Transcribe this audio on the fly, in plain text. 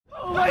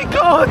Oh my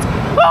god!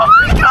 Oh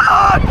my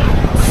god!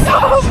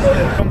 Stop!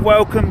 And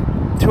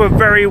welcome to a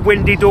very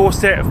windy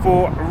Dorset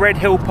for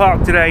Redhill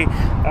Park today.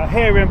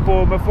 Here in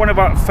Bournemouth, one of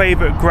our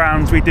favourite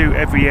grounds we do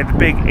every year, the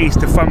big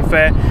Easter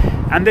Funfair.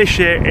 And this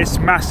year it's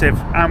massive,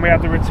 and we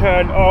have the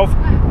return of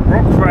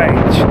Rock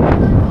Rage.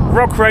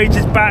 Rock Rage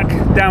is back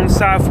down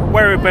south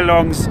where it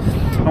belongs,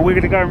 and we're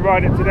going to go and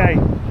ride it today.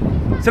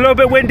 It's a little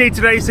bit windy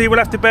today, so you will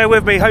have to bear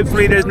with me.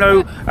 Hopefully there's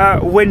no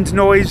wind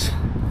noise.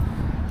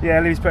 Yeah,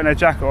 Lily's putting her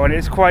jacket on.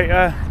 It's quite,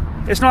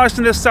 it's nice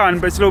in the sun,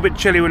 but it's a little bit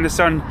chilly when the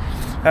sun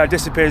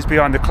disappears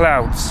behind the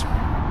clouds.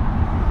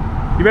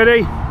 You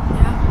ready?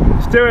 Yeah.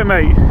 Let's do it,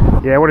 mate.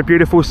 Yeah, what a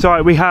beautiful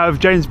sight. We have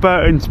James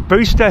Burton's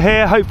booster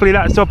here. Hopefully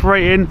that's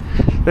operating.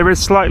 There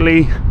is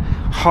slightly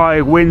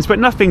high winds, but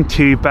nothing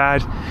too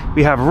bad.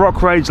 We have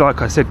Rock Rage,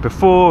 like I said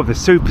before, the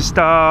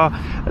Superstar,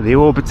 the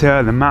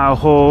Orbiter, the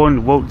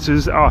Matterhorn,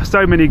 Waltzers. Oh,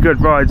 so many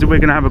good rides, and we're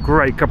going to have a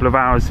great couple of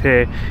hours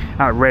here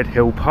at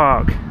Redhill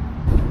Park.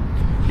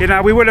 You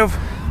know, we would have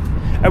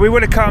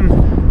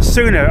come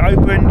sooner. It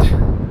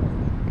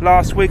opened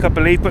last week, I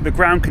believe, but the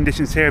ground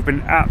conditions here have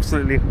been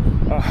absolutely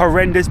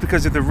horrendous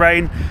because of the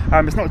rain.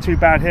 It's not too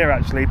bad here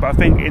actually, but I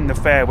think in the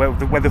fair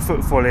where the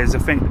footfall is, I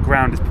think the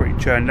ground is pretty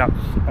churned up.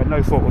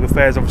 No fault of the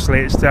fairs,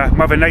 obviously. It's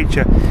Mother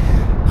Nature.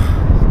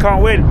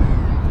 Can't win.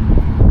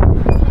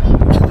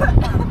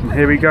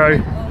 Here we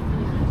go.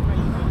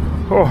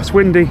 Oh, it's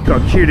windy.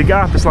 Got a queue to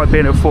get up. It's like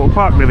being at Fort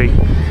Park, really.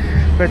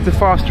 Where's the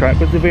fast track?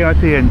 Where's the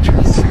VIP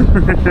entrance?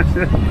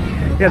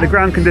 Yeah, the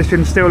ground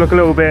conditions still look a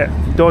little bit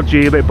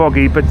dodgy, a bit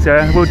boggy, but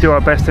we'll do our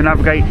best to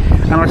navigate.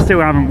 And I still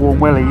haven't worn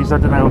wellies. I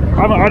don't know.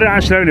 I don't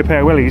actually own a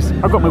pair of wellies.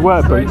 I've got my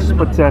work boots,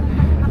 but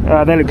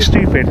they look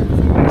stupid.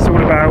 And it's all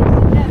about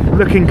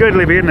looking good,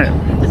 Livy, isn't it?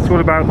 It's all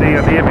about the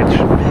image.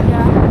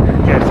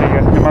 Yeah, so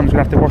your mum's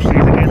gonna have to wash these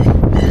again.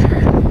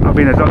 I'll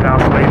be in a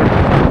doghouse later.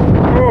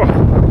 Oh,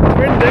 it's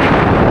windy.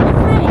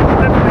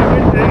 Definitely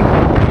windy.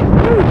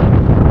 Woo.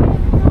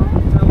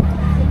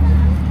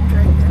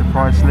 It's the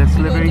price list,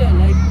 Livy.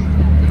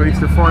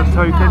 Booster 5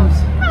 tokens.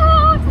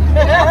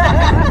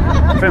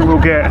 I think we'll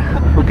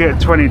get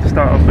 20 to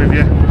start off with.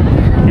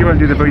 You won't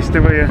do the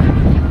booster, will you?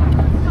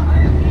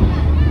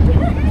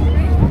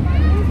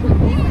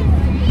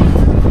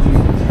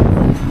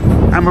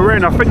 And we're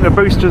in. I think the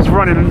booster's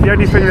running. The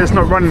only thing that's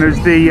not running is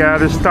the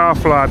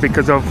Starflyer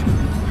because of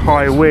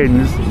high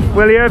winds.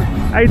 William,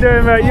 how you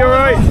doing, mate? You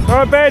alright?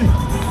 Alright, Ben?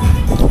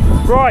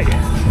 Right.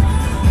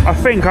 I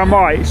think I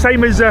might.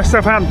 Same as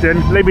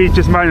Southampton. Libby's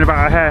just moaning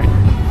about her hair.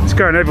 It's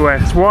going everywhere.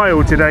 It's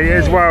wild today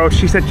as well.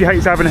 She said she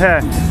hates having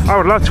hair. I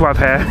would love to have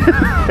hair.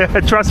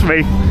 Trust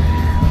me.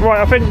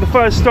 Right, I think the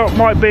first stop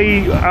might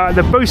be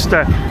the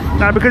booster.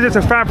 Now, because it's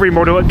a Fabbri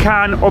model, it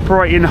can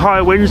operate in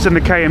higher winds than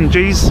the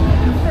KMGs.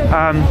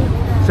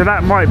 So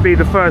that might be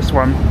the first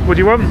one. What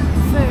do you want?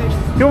 Food.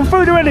 You want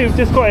food already? We've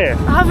just got here.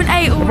 I haven't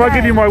ate all day. If I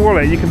give you my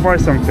wallet, you can buy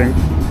something.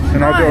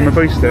 And I'll get on the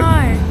booster.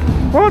 No.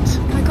 What?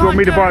 You want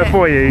me to buy it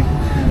for you?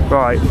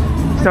 Right.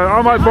 So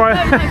I might buy.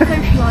 I don't like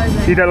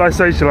socialising. You don't like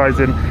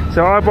socialising.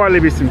 So I buy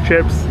Libby some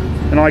chips,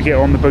 and I get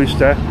on the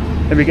booster.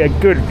 Then we get a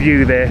good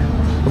view there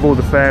of all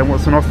the fair and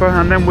what's on offer,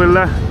 and then we'll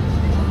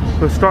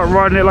start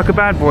riding it like a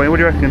bad boy. What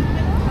do you reckon?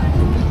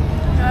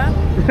 Yeah.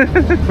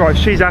 Right,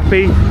 she's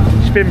happy.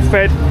 She's been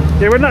fed.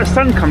 Yeah, when that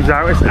sun comes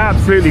out, it's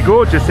absolutely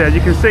gorgeous there.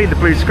 You can see the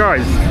blue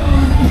skies.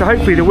 So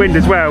hopefully the wind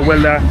as well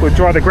will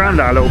dry the ground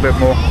out a little bit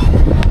more.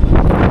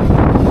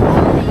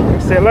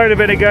 See, a load of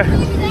vinegar.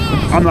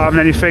 I'm not having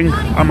anything.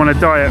 I'm on a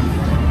diet.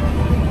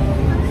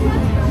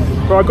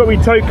 Right, I've got me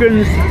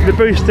tokens. The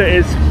booster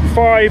is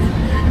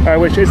 5,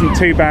 which isn't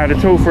too bad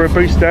at all for a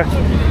booster.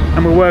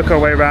 And we'll work our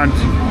way around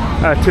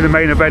to the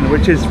main event,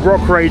 which is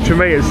Rock Rage for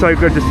me. It's so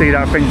good to see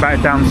that thing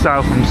back down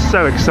south. I'm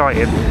so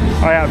excited.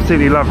 I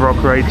absolutely love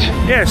Rock Rage.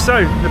 Yeah,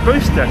 so the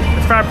booster,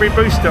 the Fabbri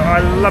Booster. I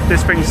love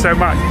this thing so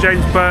much.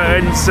 James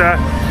Burton's.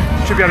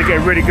 Should be able to get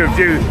a really good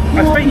view.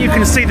 I think you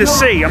can see the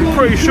sea. I'm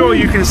pretty sure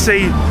you can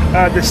see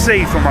the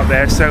sea from up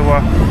there. So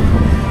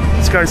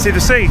let's go and see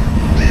the sea.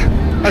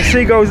 A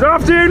seagull's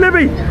after you,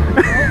 Libby.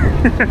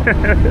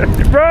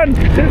 Run!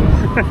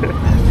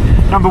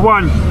 Number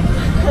one.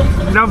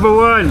 Number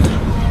one.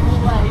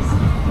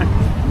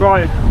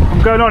 Right,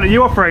 I'm going on. Are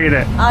you operating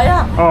it? I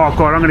am. Oh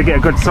God, I'm going to get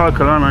a good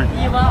cycle, aren't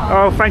I? You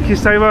are. Oh, thank you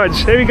so much.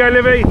 Here we go,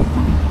 Libby.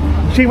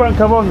 She won't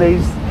come on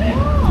these.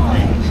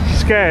 She's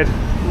scared.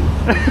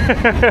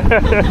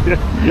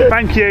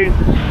 Thank you.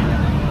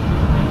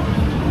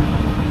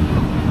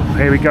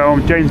 Here we go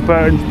on James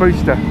Burton's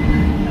booster.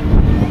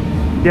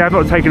 Yeah, I've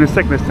not taken a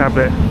sickness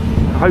tablet.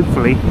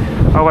 Hopefully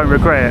I won't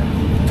regret it.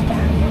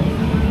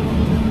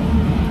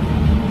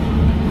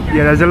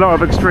 Yeah, there's a lot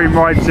of extreme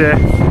rides here.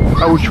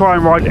 I will try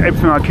and ride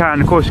everything I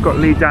can. Of course, you've got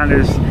Lee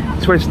Danner's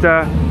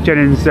Twister,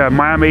 Jennings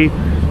Miami,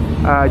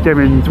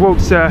 Jennings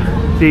Waltzer,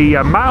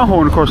 the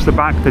Matterhorn across the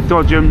back, the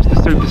Dodgems, the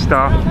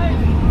Superstar.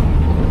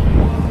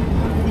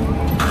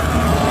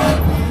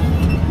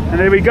 And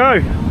there we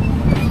go.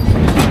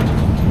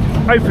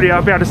 Hopefully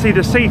I'll be able to see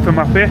the sea from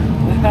up here.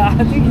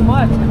 I think you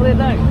might. It's a clear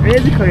day. It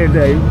is a clear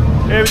day.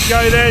 There we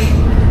go then.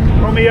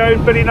 On my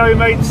own Billy No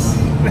Mates.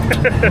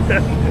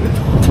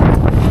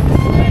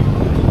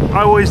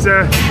 I always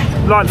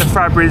like the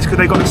Fabbris because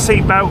they got a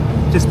seat belt,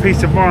 just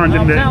peace of mind,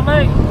 isn't it?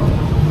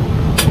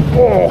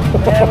 Oh,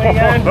 there we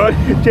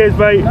go. Cheers,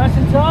 mate. Nice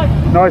and tight.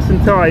 Nice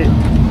and tight.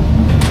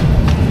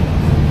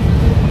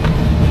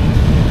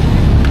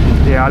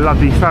 Yeah, I love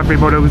these Fabbri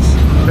models.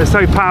 They're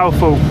so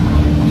powerful.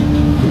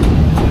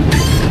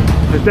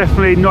 There's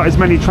definitely not as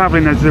many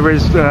travelling as there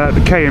is the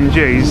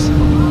KMGs.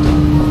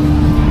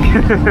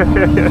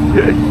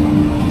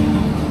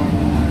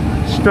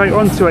 Straight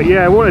onto it.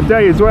 Yeah, what a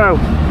day as well.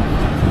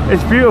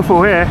 It's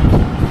beautiful here.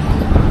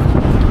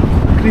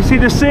 Can you see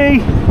the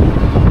sea?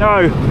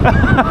 No.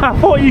 I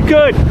thought you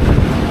could.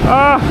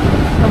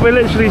 And we're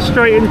literally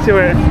straight into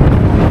it.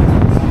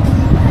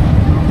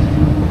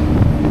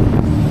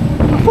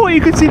 I thought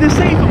you could see the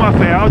sea from up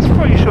here. I was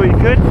pretty sure you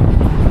could.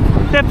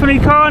 Definitely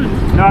can't.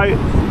 No.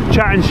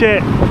 Chatting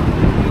shit.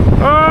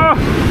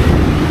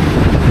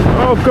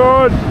 Oh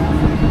God.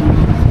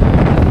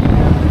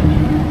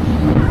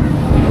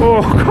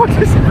 Oh God.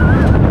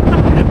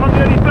 I'm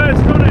the only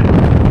person on it.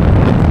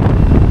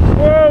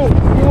 Whoa.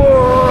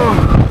 Whoa.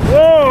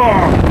 Whoa.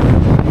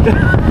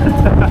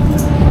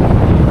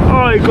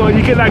 Oh God,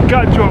 you get that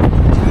gut drop.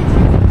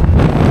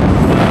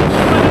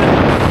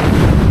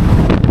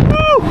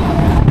 Woo!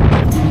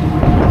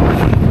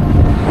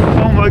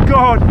 Oh my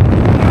God.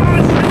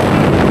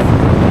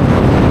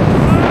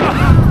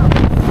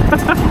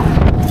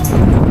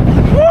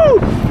 Woo!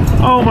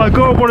 Oh my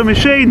God, what a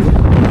machine.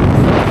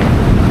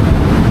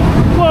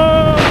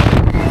 Whoa!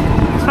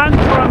 Hand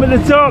climb at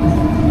the top.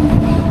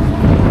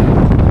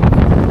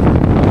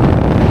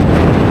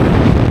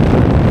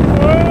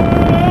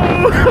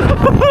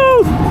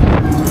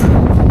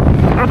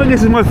 I think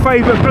this is my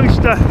favourite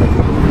booster.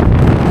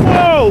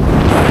 Whoa!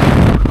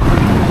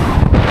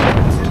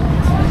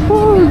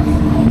 Woo.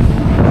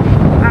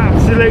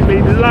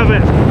 Absolutely love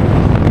it.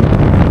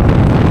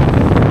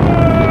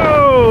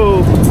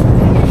 Whoa!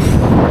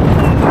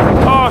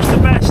 Oh, it's the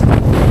best.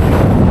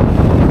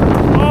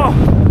 Oh!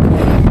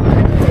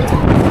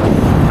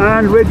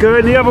 And we're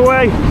going the other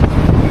way.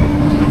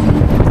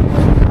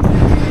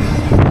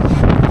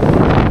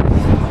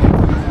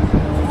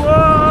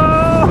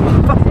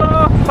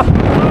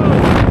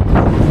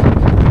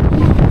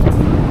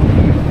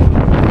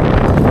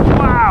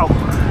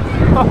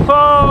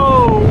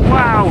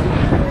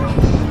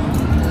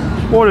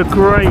 What a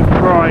great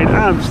ride,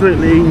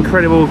 absolutely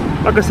incredible.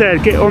 Like I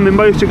said, get on the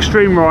most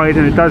extreme ride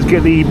and it does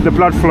get the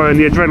blood flow and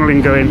the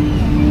adrenaline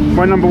going.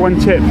 My number one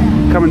tip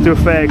coming to a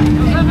fair,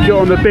 get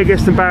on the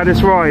biggest and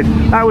baddest ride.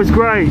 That was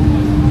great,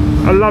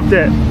 I loved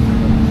it.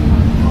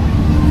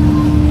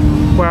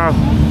 Wow,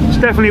 it's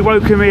definitely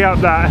woken me up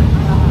that.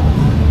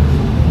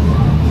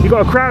 You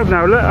got a crowd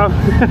now, look.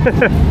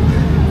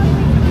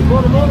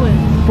 Brought them all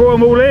in. Brought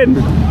them all in.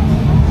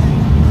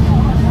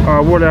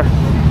 Oh, what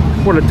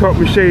a top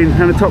machine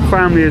and a top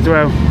family as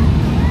well.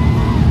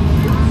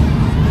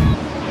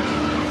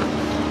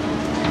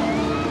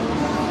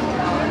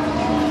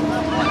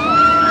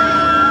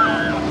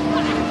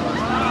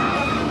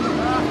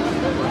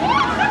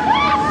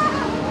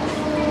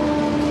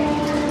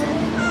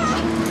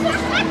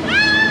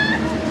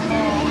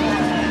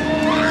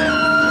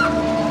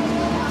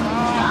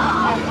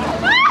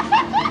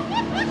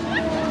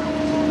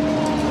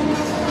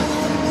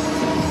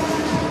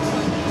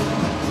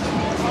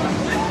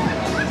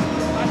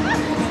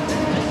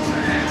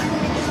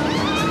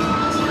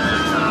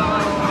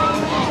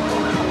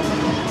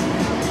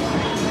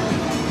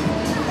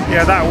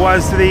 Yeah, that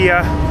was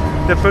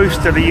the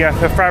booster, the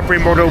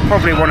Fabbri model,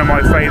 probably one of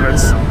my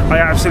favourites. I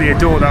absolutely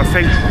adore that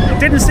thing.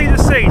 Didn't see the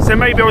sea, so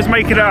maybe I was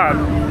making it up.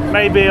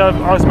 Maybe I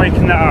was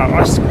making that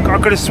up. I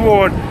could have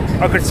sworn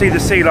I could see the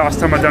sea last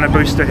time I'd done a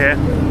booster here.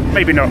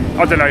 Maybe not,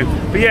 I don't know.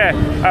 But yeah,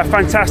 a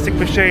fantastic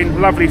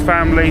machine, lovely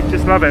family,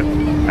 just love it.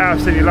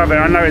 Absolutely love it.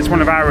 I know it's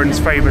one of Aaron's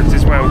favourites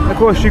as well. Of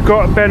course, you've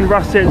got Ben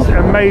Russett's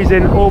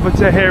amazing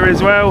Orbiter here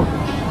as well.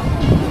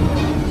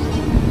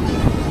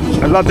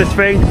 I love this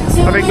thing.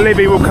 I think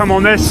Libby will come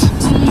on this.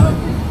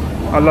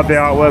 I love the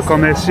artwork on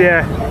this,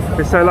 yeah.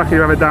 We're so lucky to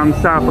have it down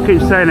south. I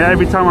keep saying it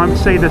every time I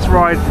see this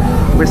ride.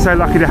 We're so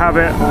lucky to have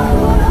it.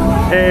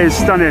 It is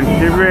stunning,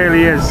 it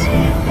really is.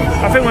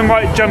 I think we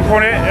might jump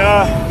on it.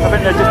 I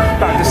think they're just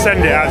about to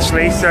send it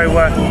actually. So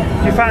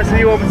you fancy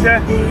the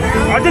Orbiter?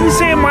 I didn't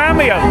see it in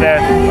Miami up there.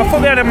 I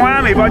thought they had it in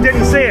Miami, but I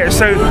didn't see it.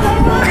 So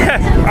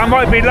I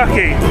might be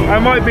lucky. I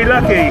might be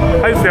lucky.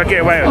 Hopefully I'll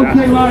get away with that.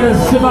 Okay, riders,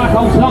 sit back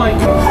on tight.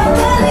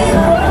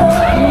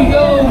 Here we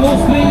go, more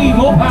speed,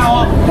 more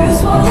power.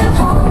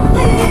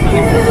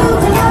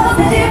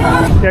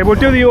 Yeah, we'll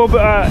do the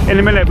Orbiter in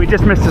a minute. We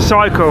just missed a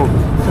cycle.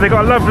 So they've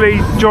got a lovely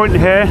joint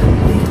here.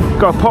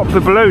 Got to pop the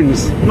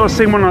balloons. Not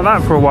seen one like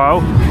that for a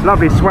while.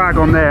 Lovely swag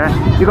on there.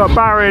 You've got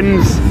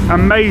Barron's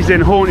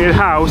amazing haunted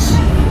house.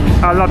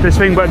 I love this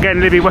thing, but again,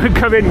 Libby won't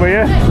come in, will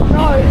you?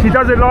 No. She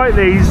doesn't like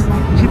these.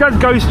 She does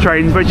ghost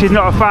trains, but she's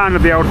not a fan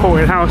of the old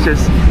haunted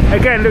houses.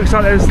 Again, looks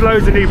like there's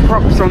loads of new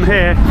props on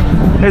here.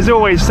 There's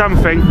always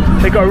something.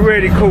 They've got a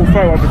really cool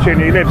photo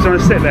opportunity. Libs, want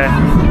to sit there?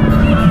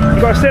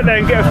 Got to sit there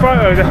and get a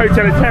photo of the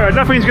Hotel of Terror.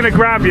 Nothing's going to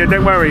grab you,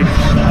 don't worry.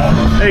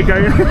 There you go.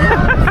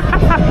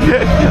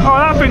 Oh,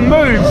 that thing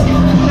moves.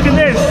 Look at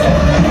this.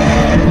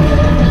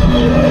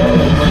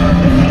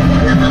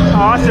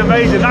 Oh, that's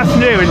amazing. That's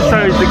new, and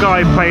so is the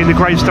guy playing the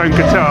gravestone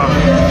guitar.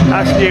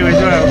 That's new as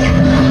well.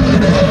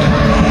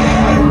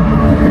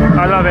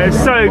 I love it.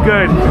 It's so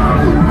good.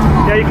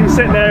 Yeah, you can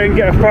sit there and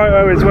get a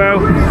photo as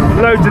well.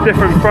 Loads of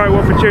different photo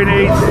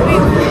opportunities.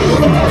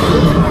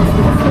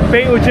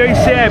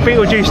 Beetlejuice, yeah,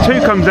 Beetlejuice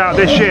 2 comes out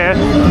this year.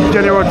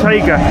 Jenny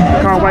Ortega.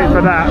 Can't wait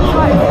for that.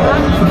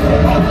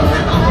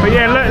 But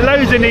yeah,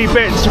 loads of neat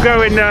bits.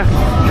 Go in there,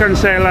 come and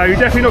say hello. You're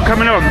definitely not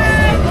coming on.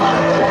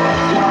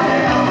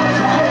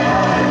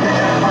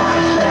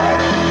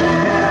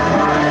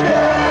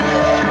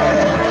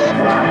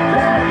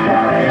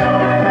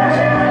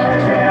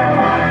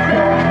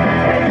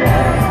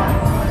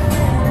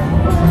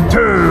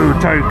 2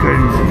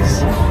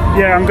 tokens.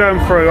 Yeah, I'm going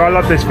through. I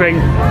love this thing.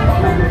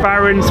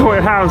 Baron's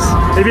Haunted House.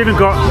 They've even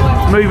got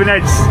moving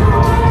heads.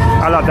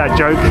 I love that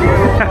joke.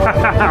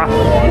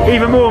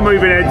 Even more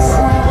moving heads.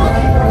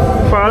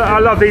 But I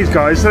love these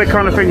guys. So they're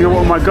kind of thinking I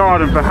want my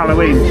garden for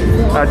Halloween.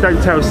 Don't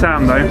tell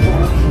Sam though.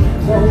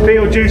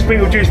 Beetlejuice,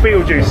 Beetlejuice,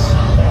 Beetlejuice.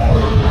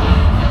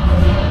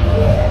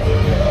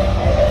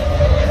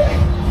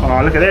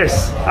 Oh, look at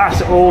this.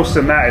 That's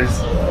awesome, that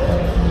is.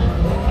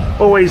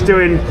 Always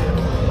doing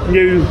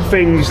new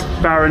things,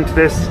 Baron, to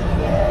this.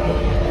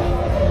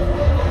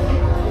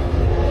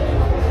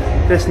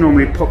 This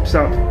normally pops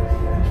up.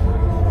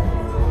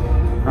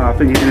 Oh, I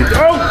think he's in a...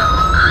 Oh!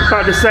 I was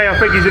about to say, I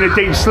think he's in a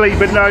deep sleep,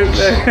 but no.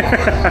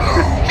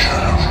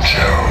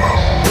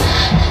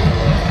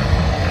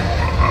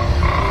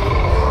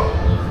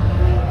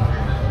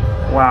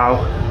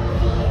 Wow.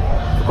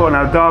 I've forgotten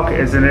how dark it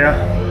is in here.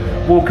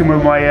 Walking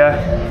with my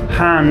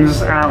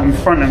hands out in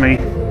front of me.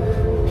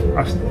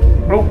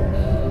 Oh!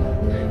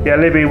 Yeah,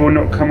 Libby will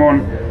not come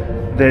on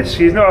this.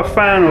 She's not a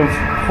fan of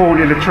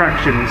haunted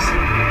attractions.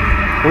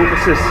 Oh,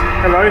 what's this?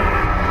 Hello?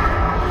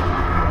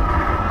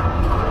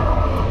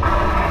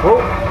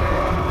 Oh!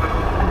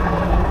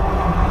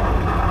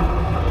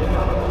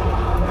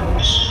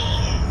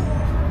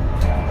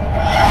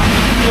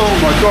 Oh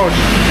my God!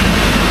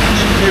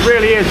 It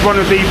really is one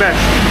of the best.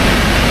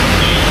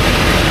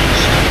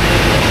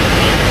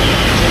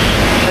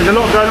 There's a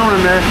lot going on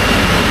in there.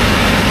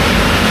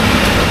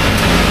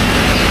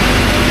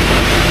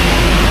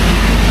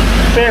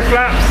 Spear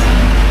flaps,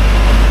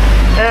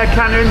 air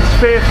cannons,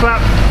 spear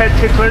flaps, head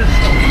ticklers.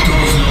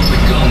 Door's not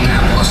begun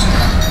now, boss.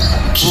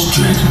 Just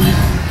dread him.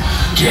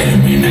 Get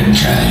him in a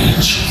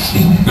cage.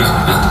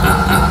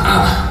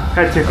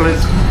 Head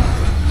ticklers.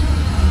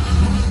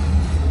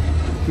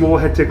 More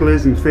head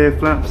ticklers and fear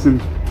flaps and...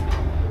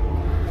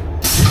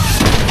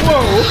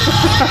 Whoa!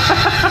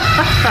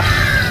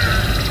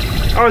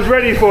 I was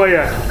ready for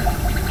you.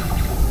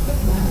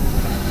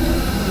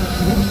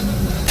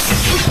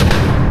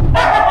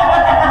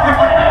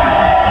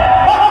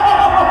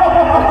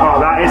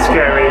 It's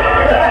scary.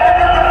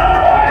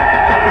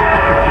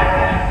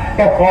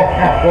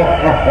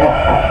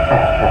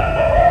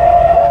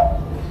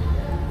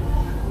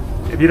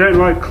 If you don't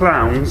like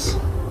clowns,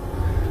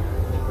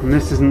 then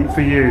this isn't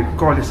for you.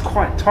 God, it's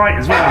quite tight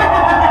as well.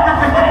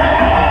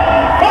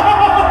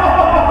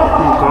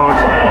 Oh God.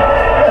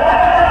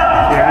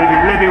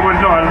 Yeah, Libby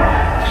would not.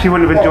 She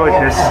wouldn't have enjoyed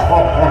this.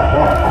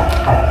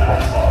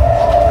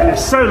 And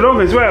it's so long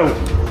as well.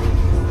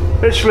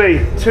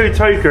 Literally 2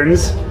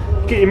 tokens.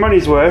 Get your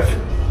money's worth.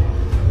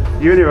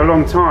 You're in here a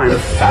long time. The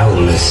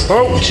foulest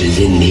stench is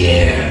in the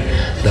air.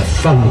 The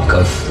funk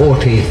of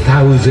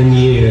 40,000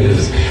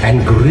 years,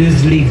 and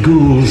grisly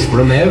ghouls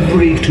from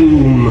every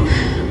tomb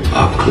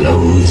are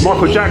closed.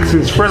 Michael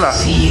Jackson's Thriller.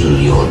 Seal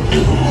your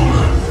doom.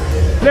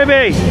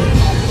 Libby!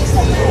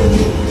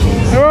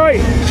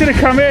 Alright, should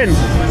have come in.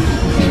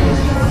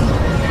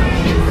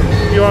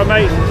 You alright,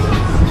 mate?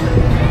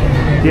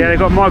 Yeah, they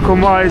got Michael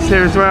Myers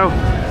here as well.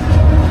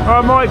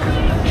 Alright, Mike.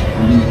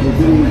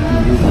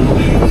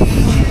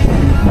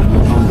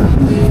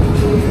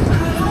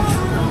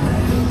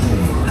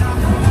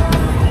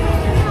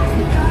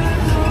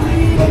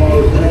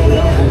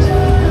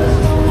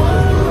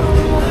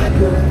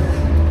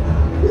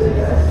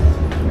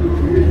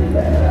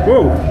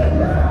 Whoa!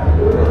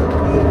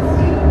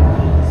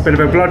 Bit of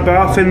a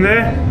bloodbath in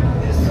there.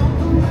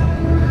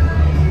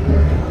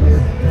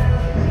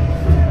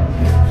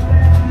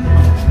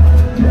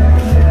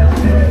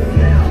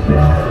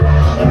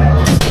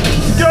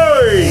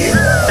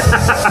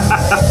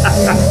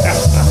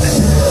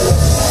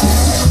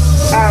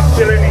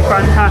 Absolutely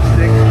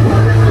fantastic.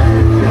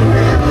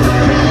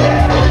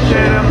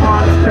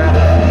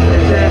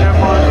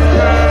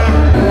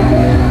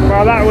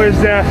 Well, that was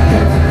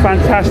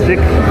fantastic.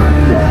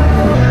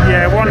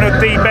 Yeah, one of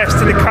the best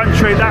in the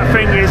country. That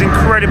thing is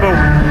incredible.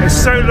 It's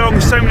so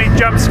long, so many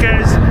jump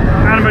scares,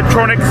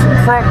 animatronics,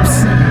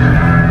 props.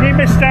 You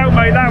missed out,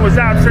 mate. That was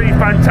absolutely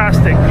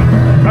fantastic.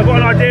 I've got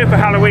an idea for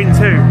Halloween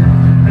too.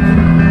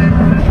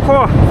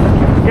 Oh,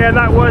 yeah,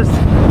 that was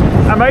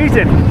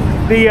amazing.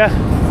 The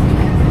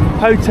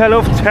Hotel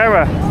of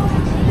Terror.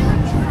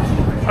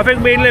 I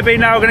think me and Libby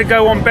now are going to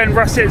go on Ben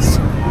Russett's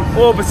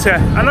Orbiter.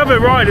 Another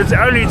ride, it's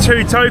only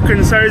 2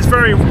 tokens, so it's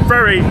very,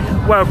 very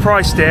well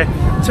priced here.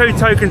 2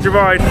 tokens to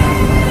ride.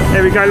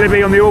 There we go,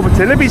 Libby on the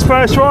Orbiter. Libby's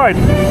first ride.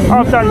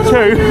 I've done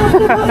 2.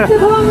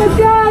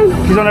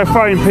 She's on her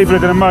phone, people are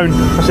going to moan.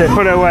 I said,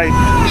 put her away.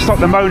 Stop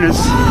the moaners.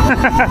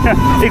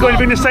 You got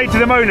anything to say to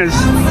the moaners?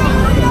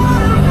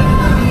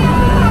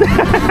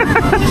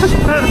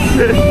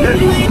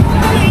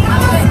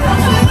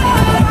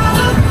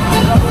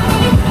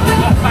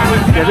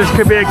 Yeah, this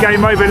could be a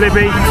game over,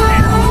 Libby.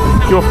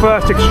 Your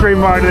first extreme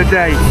ride of the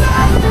day.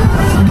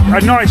 A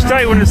nice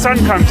day when the sun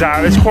comes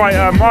out. It's quite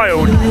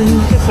mild.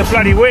 It's the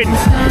bloody wind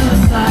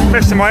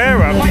messing my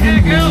hair up.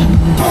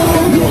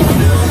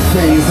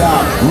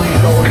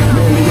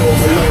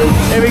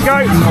 Here we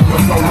go.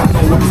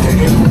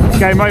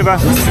 Game over.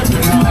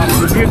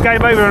 You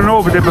game over on an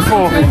Orbiter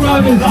before.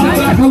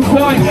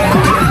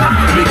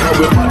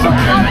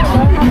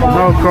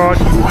 Oh god.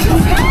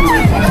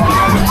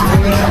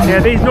 Yeah,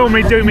 these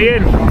normally do me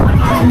in.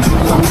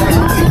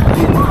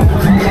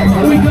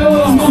 Here we go.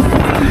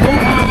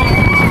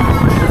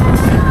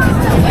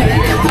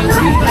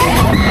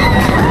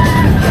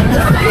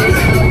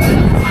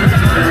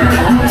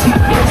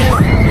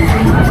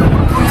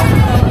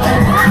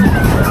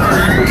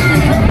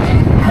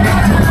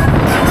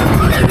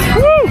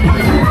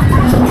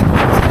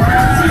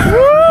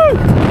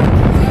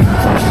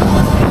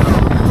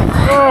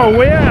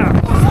 Oh yeah!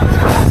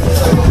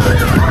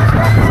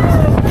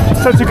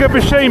 Such a good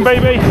machine,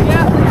 baby.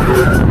 Yeah.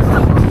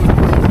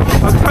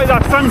 I'll hope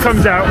that sun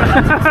comes out.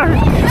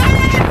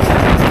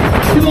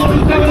 Come on,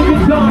 let's have a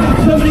good time.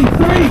 73.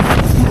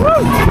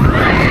 Woo!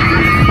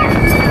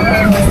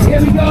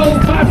 Here we go.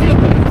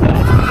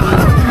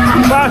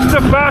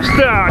 Faster, faster,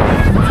 faster.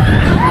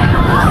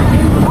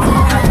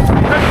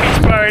 He's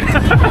blowing.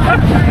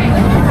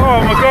 Oh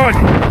my god.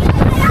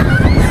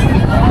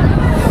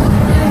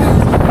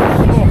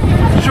 Oh,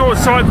 short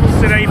cycles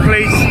today,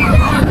 please.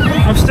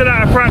 I'm still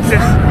out of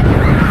practice.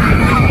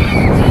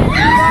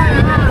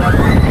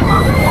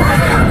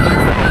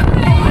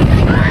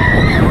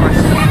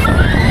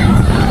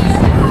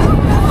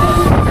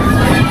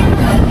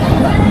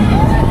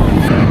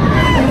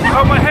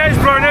 Oh, my hair's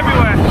blown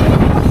everywhere.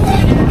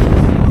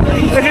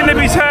 Look at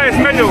Libby's hair, it's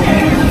middle.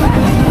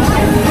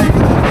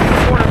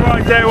 What a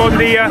ride there on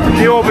the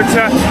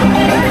Orbiter.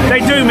 They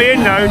do me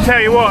in though,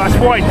 tell you what, that's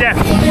white death.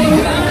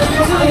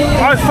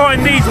 I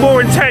find these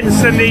more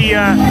intense than the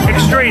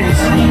extremes.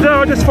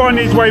 No, I just find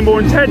these way more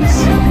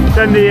intense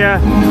than the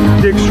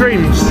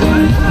extremes.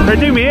 They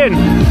do me in.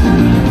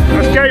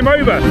 That's game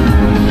over.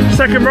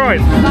 Second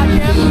ride.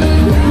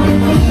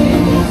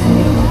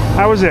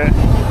 How was it?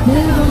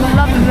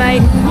 Lovely,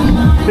 mate.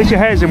 At least your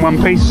hair's in one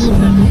piece.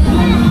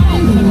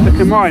 Look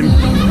at mine.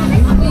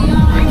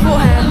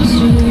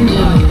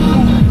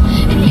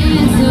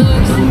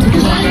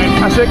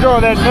 That's it, go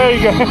on then. There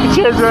you go.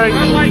 Cheers, mate.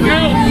 Here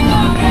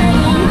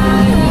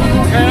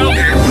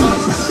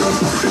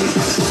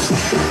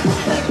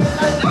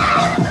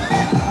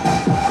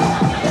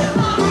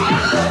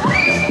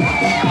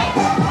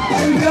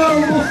we go.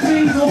 More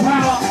speed, more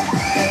power.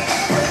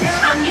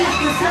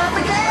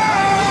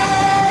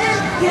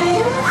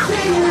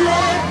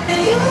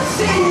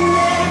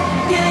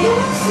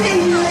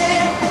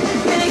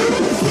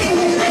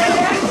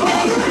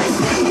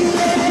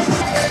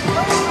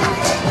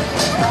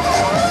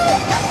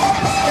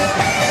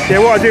 Yeah,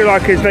 what I do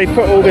like is they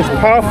put all this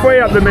pathway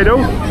up the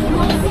middle,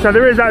 so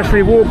there is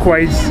actually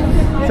walkways,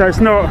 so it's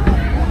not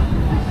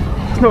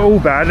all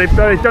bad.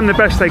 They've done the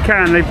best they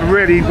can. They've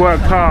really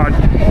worked hard.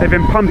 They've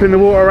been pumping the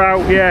water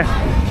out. Yeah,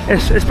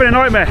 it's been a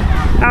nightmare,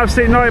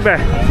 absolute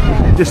nightmare.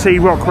 Just see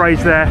rock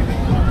rays there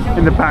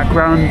in the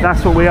background.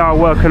 That's what we are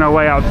working our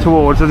way up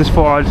towards. I just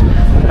thought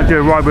I'd do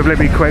a ride with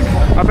Libby quick.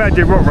 I better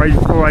do rock rays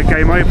before I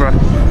game over.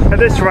 At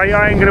this rate,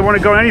 I ain't gonna want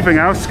to go on anything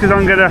else because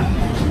I'm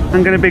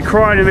gonna be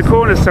crying in the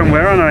corner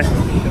somewhere, aren't I?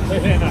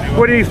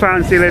 What do you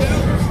fancy, Liv?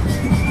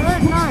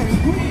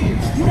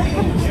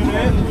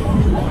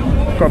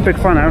 Got a big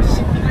fun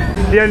house.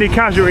 The only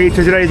casualty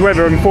to today's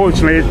weather,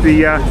 unfortunately, is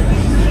the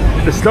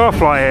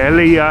Starflyer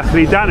here,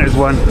 Lee Danner's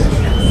one.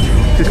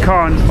 Just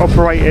can't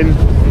operate in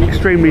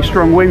extremely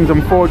strong winds,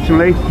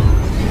 unfortunately.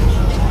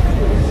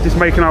 Just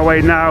making our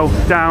way now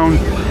down.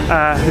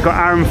 We've got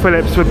Aaron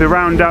Phillips with the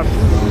Roundup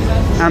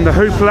and the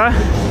Hoopla.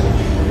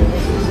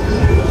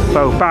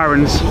 Well,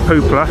 Barron's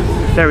Hoopla.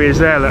 There he is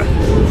there, look.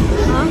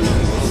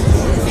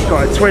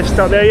 Got a twist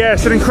up there. Yeah,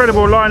 it's an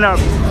incredible lineup.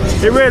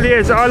 It really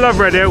is. I love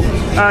Redhill. Do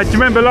you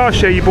remember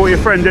last year you brought your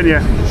friend, didn't you?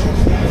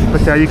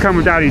 But you come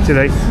with Daddy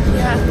today.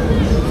 Yeah.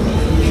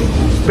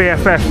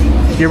 BFF.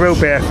 Your real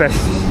BFF.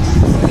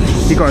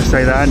 You got to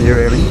say that, haven't you,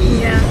 really?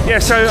 Yeah. Yeah,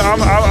 so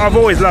I've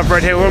always loved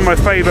Redhill, one of my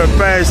favourite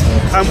fairs.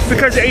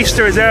 Because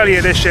Easter is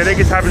earlier this year, they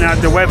just haven't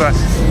had the weather.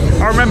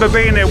 I remember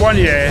being there one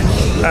year,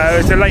 it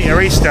was a later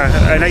Easter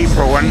in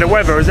April, and the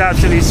weather was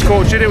absolutely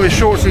scorching. It was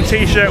shorts and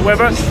t-shirt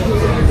weather. It's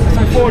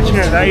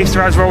unfortunate that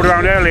Easter has rolled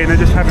around early and they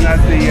just haven't had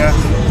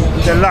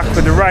the luck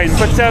with the rain.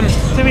 But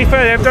to be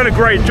fair, they've done a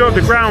great job.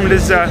 The ground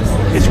is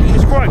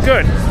it's quite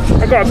good.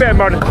 I got a bit of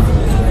mud.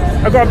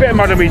 I got a bit of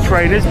mud on me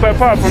trainers, but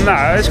apart from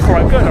that, it's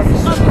quite good.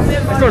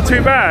 It's not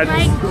too bad.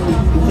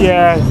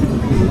 Yeah.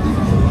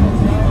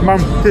 Mum,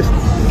 just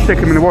stick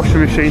them in the washing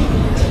machine.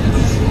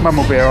 Mum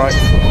will be alright.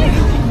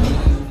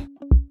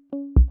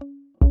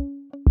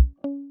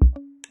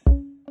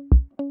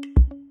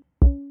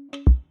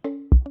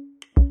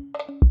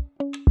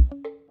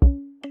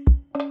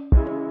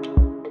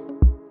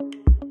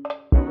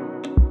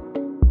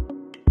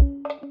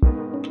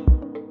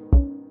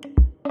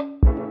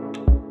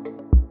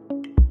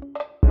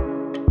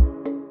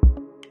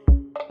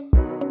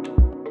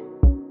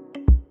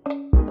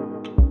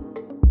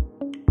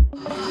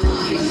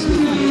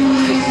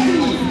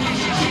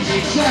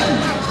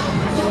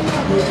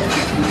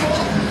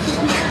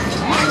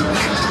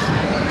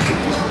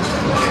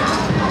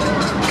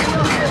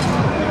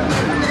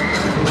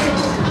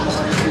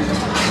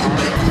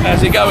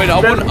 How's it going?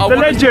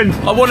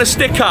 I want a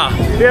sticker.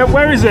 Yeah,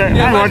 where is it?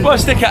 Yeah, where's my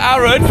sticker?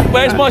 Aaron,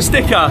 where's my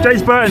sticker?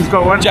 Jace Burton's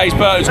got one. Jace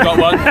Burton's got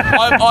one.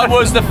 I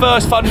was the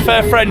first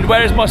Funfair friend.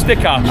 Where is my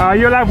sticker?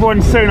 You'll have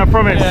one soon, I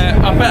promise. Yeah,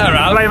 I better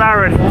have. Blame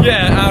Aaron.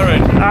 Yeah,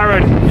 Aaron.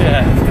 Aaron.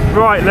 Yeah.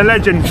 Right, the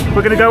legend.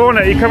 We're going to go on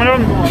it. Are you coming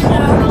on?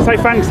 Say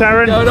thanks,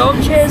 Aaron. Going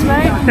on. Cheers,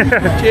 mate.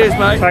 Cheers,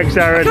 mate. Thanks,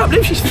 Aaron. I can't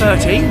believe she's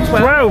 13.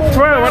 12,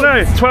 I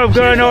know. 12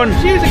 going on.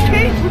 She was a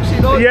kid, wasn't she?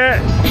 Like,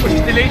 yeah. Well, she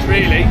still is,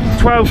 really.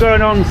 12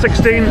 going on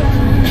 16. Yep.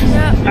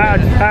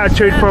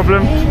 Attitude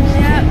problem.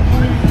 Yep.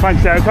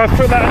 Thanks, Aaron. Can I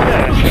put that up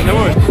there? No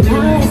worries.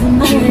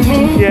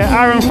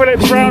 Yeah, Aaron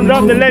Phillips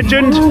Roundup, the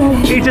legend.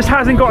 He just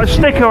hasn't got a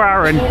sticker,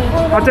 Aaron.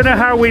 I don't know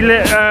how we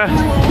let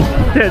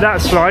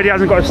that slide. He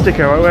hasn't got a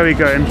sticker. Right, where are we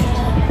going?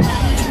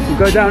 We'll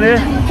go down here.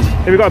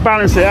 Yeah, we've got to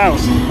balance it out.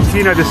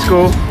 You know the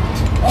score.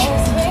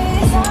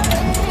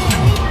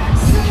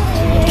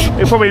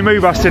 He'll probably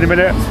move us in a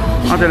minute.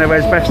 I don't know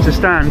where's best to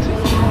stand.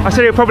 I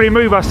said he'll probably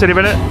move us in a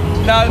minute.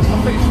 No, I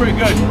think it's pretty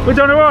good. We're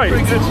doing alright?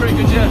 Pretty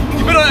good, yeah.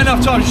 You've been on it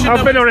enough times.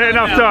 I've been on it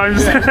enough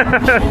times.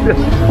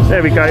 Yeah.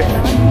 There we go.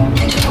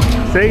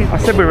 See, I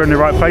said we were in the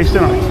right place,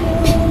 didn't I?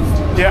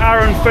 Yeah,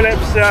 Aaron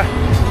Phillips, a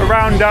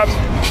roundup.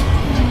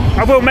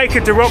 I will make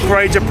it to Rock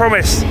Rage, I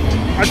promise.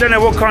 I don't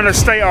know what kind of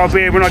state I'll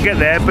be in when I get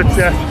there, but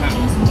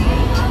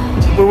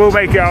we will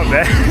make it up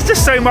there. There's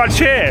just so much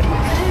here.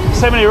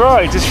 So many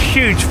rides, it's a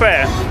huge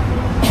fair.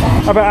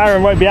 I bet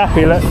Aaron won't be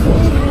happy, look.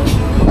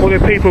 All the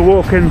people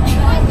walking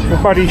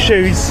with buddy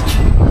shoes.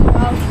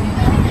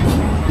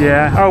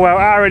 Yeah, oh well,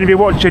 Aaron, if you're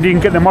watching, you can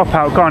get the mop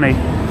out, can't he?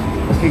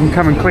 You can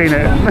come and clean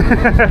it.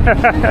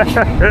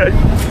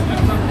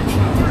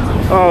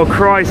 Oh,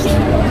 Christ.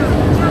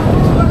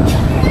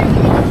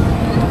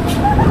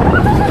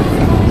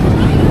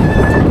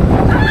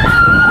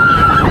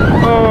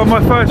 Oh, my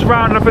first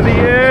roundup of the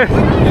year.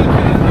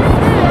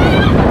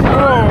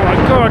 Oh my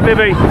God,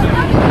 Libby.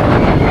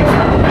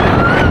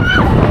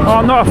 Oh,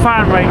 I'm not a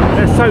fan, mate.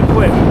 They're so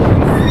quick.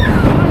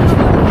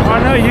 I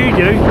know you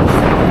do.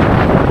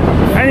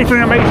 Anything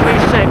that makes me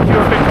sick,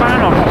 you're a big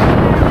fan of.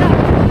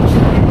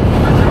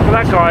 Look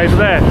at that guy over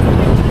there.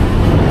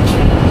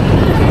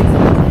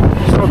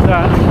 Stop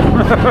that.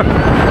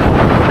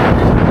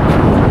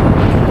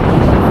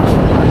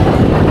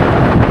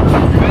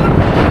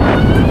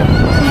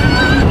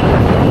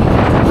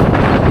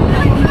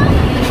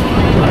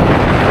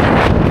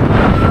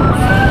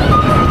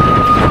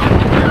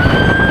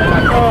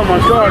 Oh my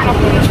God.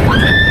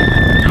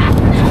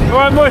 All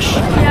right, Mush?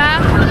 Yeah.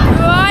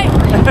 You alright?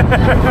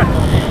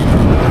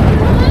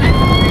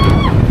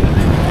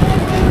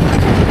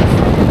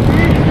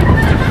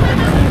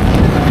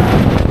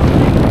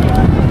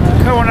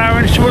 Come on,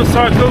 Aaron, short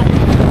cycle.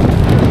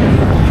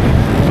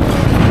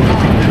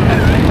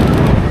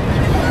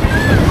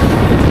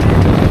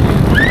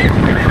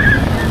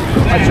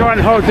 I try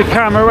and hold the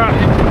camera up.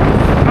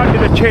 Under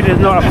the chin is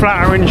not a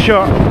flattering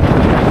shot.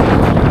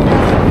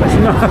 It's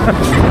not.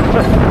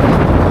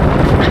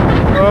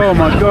 Oh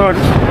my God.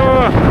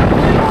 Oh.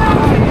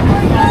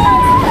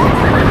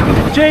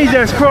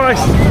 Jesus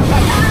Christ.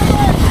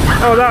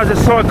 Oh, that was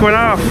a cycle and a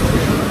half.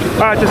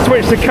 I had to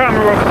switch the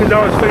camera off because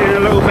I was feeling a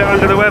little bit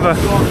under the weather.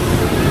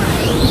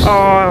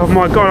 Oh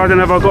my God, I don't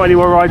know if I've got any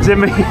more rides in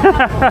me.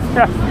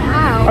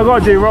 I've got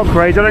to do Rock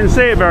Rage, I don't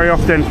see it very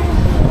often.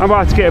 I'm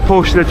about to get a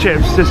portion of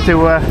chips just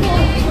to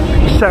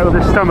settle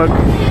the stomach.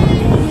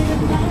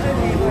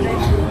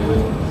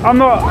 I'm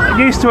not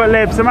used to it,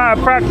 Libs, I'm out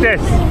of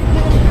practice.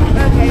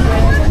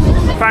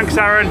 Thanks,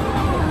 Aaron.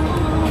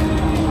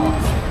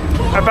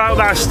 About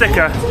that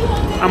sticker,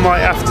 I might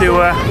have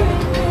to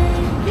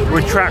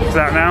retract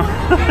that now.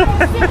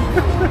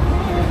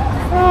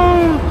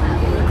 Oh,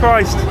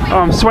 Christ. Oh,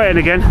 I'm sweating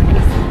again.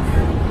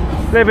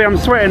 Libby, I'm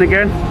sweating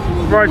again.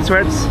 Ride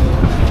sweats.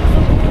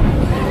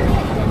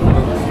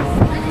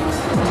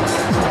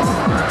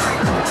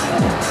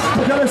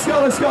 Okay, let's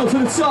go to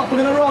the top. We're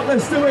going to rock,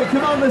 let's do it.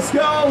 Come on, let's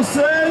go.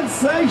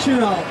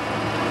 Sensational.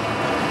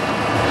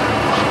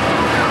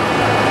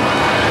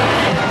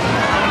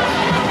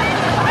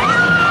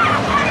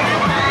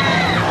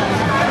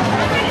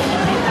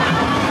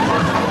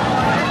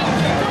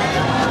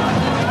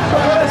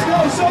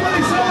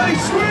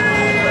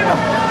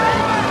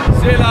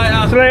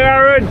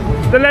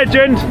 the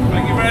legend.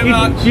 Thank you very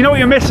much. You know what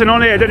you're missing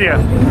on here, don't you?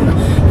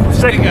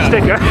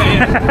 Sticker.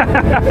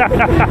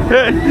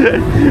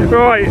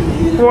 Right,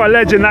 what a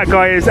legend that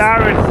guy is,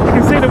 Aaron. You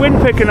can see the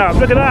wind picking up,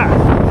 look at that.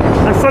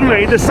 And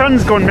suddenly the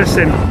sun's gone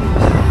missing.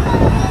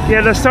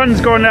 Yeah, the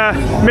sun's gone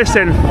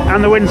missing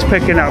and the wind's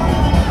picking up.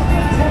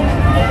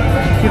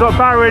 You've got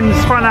Baron's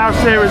funhouse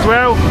here as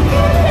well.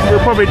 We'll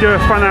probably do a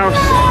funhouse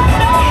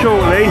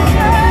shortly.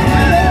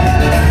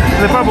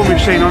 The bubble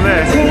machine on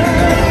there.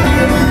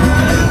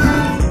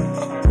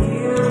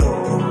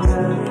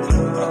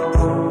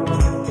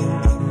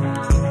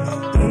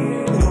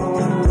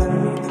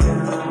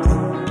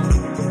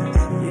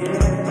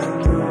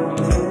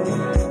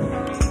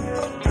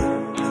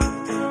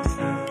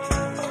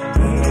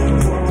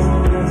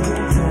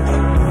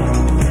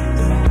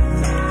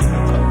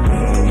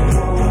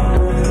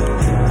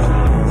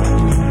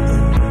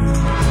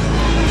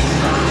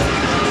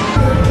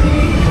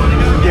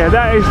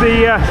 That is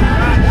the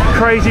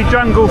Crazy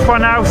Jungle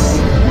Funhouse.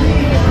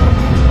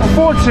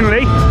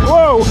 Unfortunately,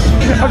 whoa,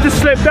 I've just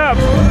slipped up.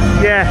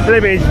 Yeah, a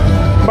little bit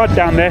mud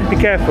down there, be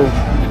careful.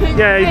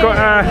 Yeah, you've got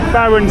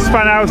Baron's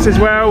Funhouse as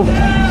well.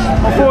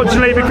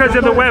 Unfortunately, because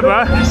of the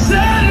weather,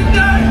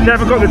 they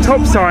haven't got the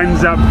top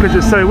signs up because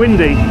it's so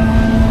windy.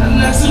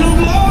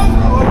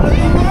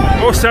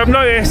 Also, I've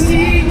noticed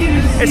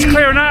it's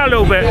clearing out a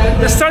little bit.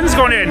 The sun's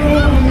gone in.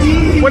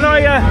 When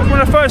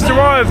I first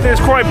arrived, it was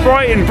quite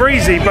bright and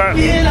breezy, but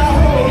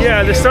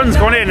yeah, the sun's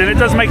gone in, and it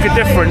does make a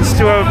difference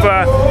to have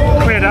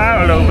cleared it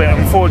out a little bit,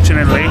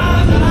 unfortunately.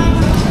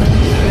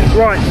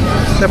 Right,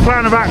 the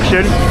plan of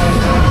action: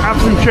 have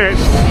some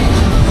chips,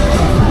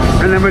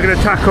 and then we're going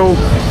to tackle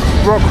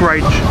Rock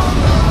Rage.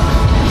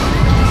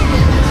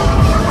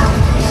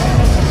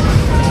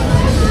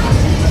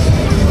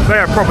 They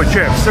are proper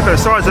chips. Look at the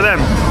size of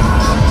them.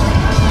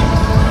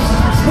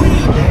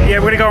 Yeah,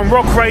 we're going to go on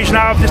Rock Rage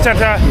now. I've just had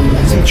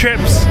some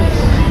chips.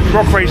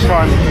 Rock Rage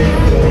fun.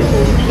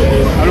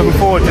 I'm looking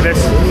forward to this.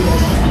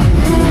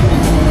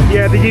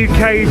 Yeah, the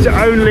UK's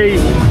only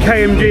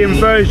KMG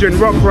Inversion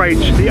Rock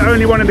Rage. The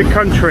only one in the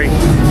country.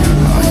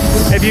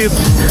 If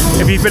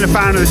you've been a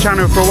fan of the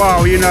channel for a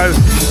while, you know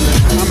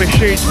I'm a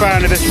huge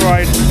fan of this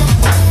ride.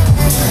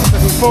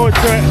 Looking forward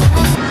to it.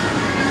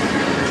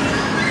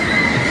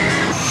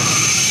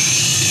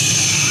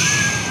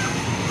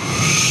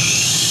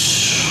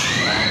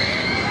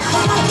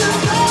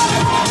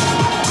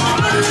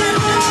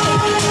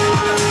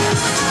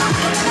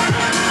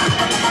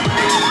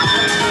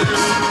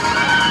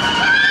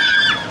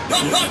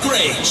 Rock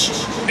Rage,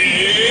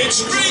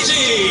 it's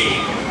crazy!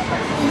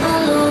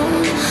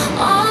 Alone,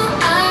 all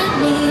I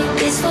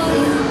need is for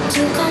you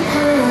to come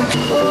home,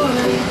 boy.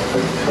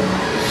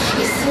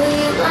 You're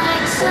sweet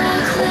like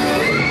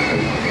chocolate.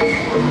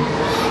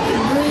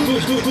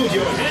 Put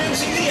your hands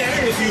in the air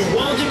if you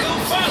want to go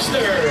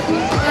faster!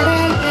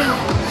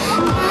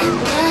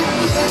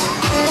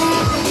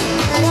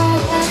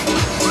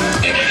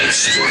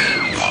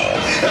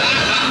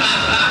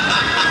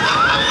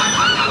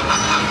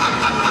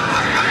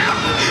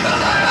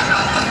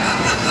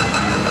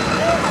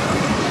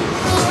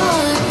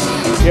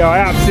 Yeah, I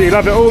absolutely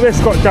love it. All this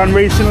got done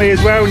recently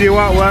as well, new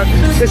artwork.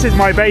 This is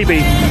my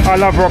baby. I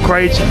love Rock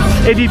Rage.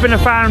 If you've been a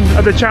fan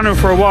of the channel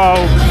for a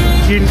while,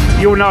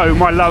 you'll know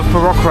my love for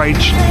Rock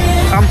Rage.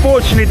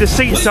 Unfortunately, the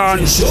seats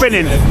aren't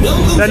spinning.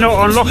 They're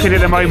not unlocking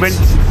at the moment.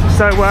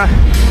 So, but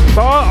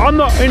I'm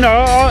not, you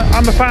know,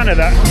 I'm a fan of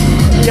that.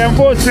 Yeah,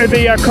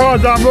 unfortunately, the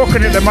cars aren't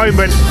rocking at the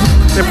moment.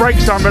 The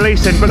brakes aren't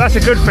releasing, but that's a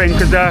good thing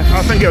because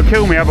I think it'll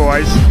kill me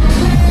otherwise.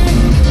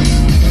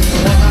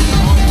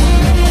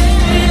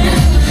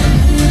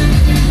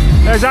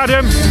 There's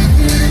Adam,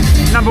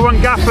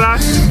 #1 gaffer,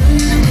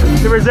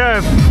 the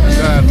reserve.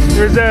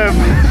 The reserve.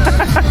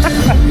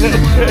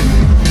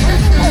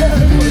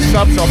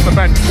 Subs off the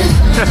bench.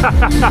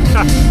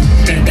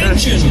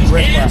 Attention,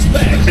 hands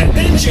back!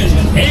 Attention,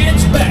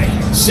 hands back!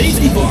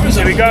 Safety bars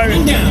Here we go.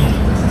 going down.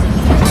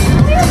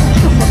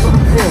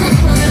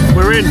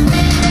 We're in.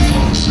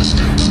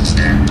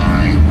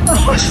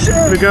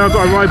 Here we go, I've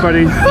got a ride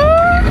buddy. Oh,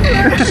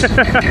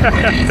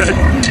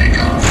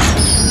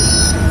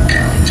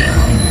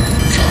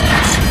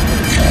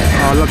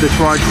 I love this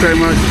ride so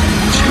much.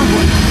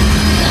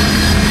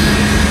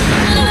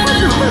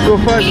 Your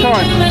first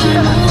time?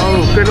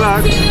 Oh, good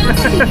luck.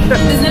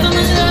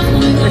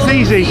 It's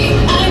easy.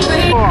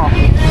 Oh.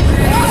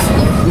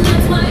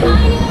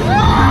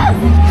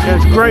 Yeah,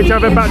 it's great to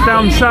have it back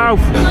down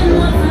south.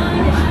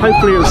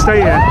 Hopefully it'll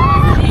stay here.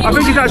 I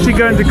think he's actually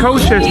going to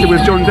Colchester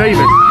with John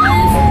Davis.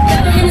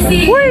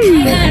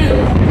 Whee!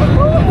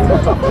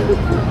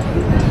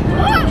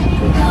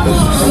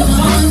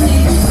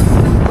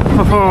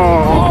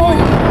 Oh.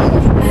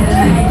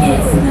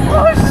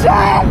 Oh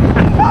shit!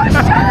 Oh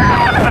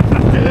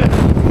shit!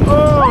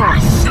 Oh.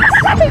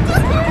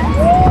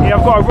 Yeah,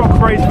 I've got a Rock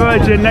Rage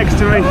Virgin next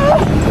to me.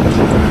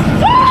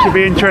 Should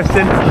be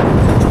interesting.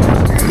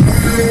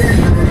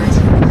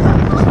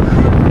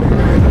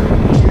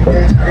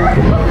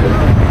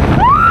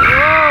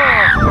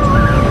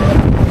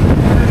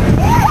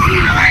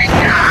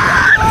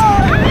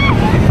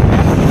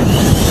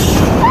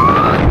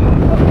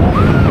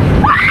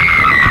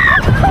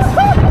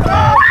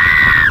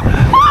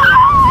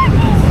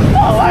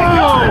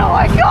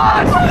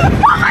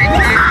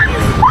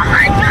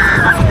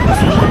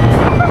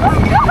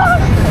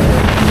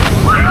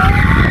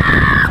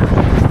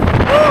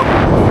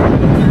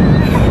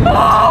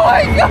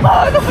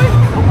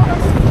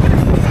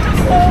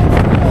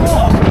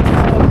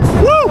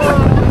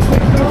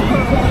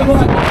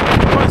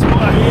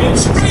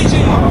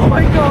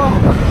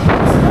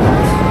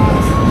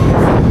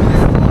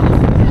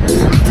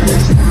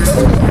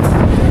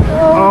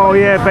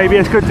 Yeah, baby,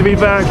 it's good to be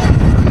back.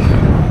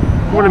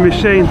 What a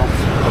machine.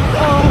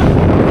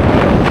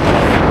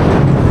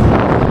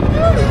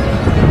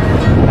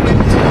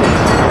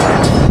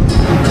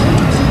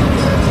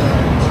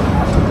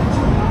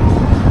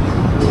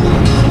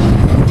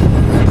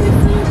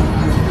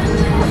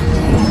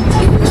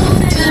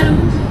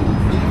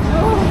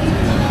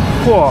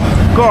 Oh,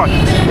 God.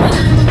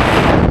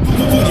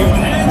 Put your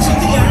hands in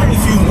the air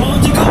if you want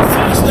to go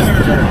faster.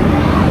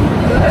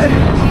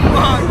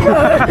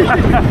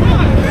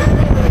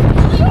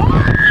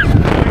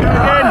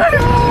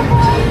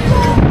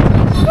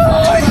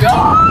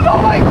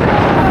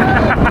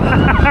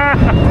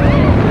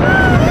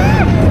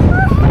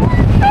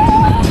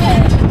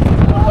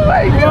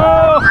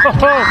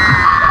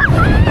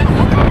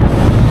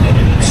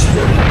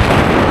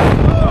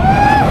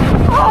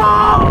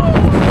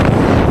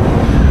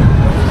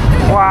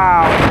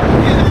 Wow,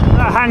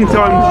 that hang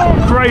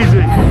time's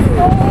crazy.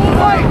 Oh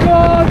my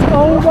god!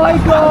 Oh my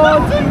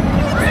god!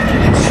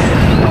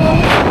 Oh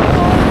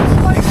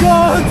my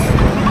god!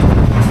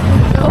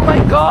 Oh my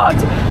god!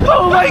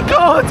 Oh my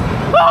god!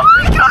 Oh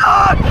my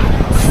god!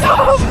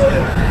 Stop!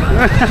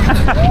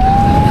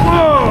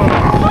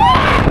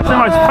 So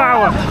much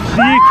power.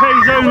 The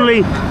UK's only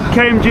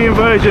KMG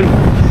Inversion. Oh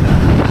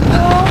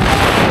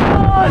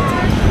my god!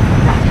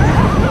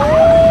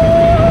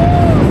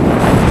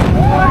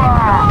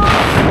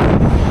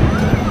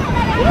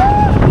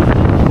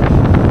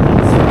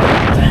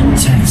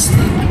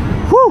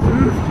 Woo!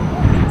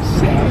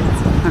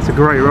 That's a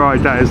great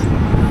ride, that is. Oh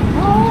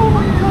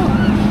my god!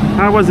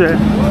 How was it?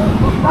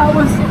 That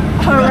was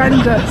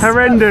horrendous.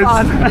 Horrendous.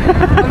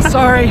 I'm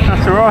sorry.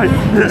 That's alright.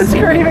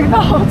 Screaming the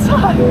whole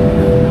time.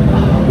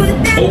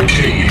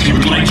 Okay, if you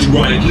would like to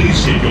ride,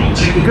 please take your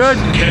tickets. Good.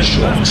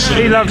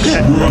 He loved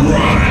it.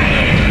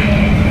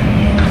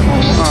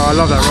 Oh, I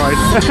love that ride.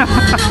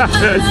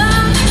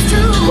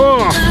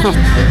 Oh,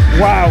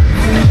 wow.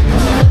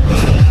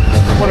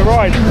 What a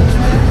ride.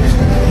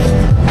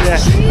 Yeah,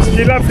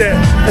 he loved it.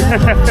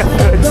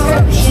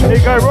 Here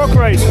you go, rock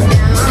race.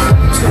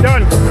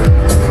 Done.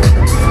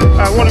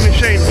 What a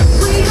machine.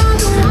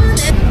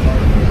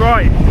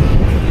 Right,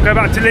 go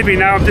back to Libby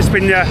now. I've just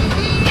been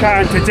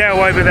chatting to Dale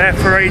over there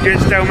for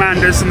ages, Dale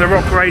Manders on the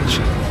Rock Rage.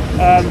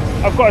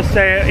 I've got to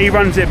say, he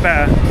runs it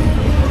better.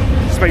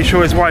 Just make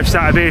sure his wife's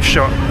out of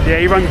earshot. Yeah,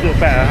 he runs it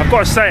better. I've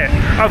got to say it.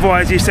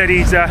 Otherwise, he said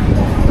he's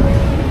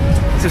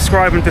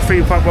subscribing to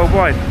Theme Park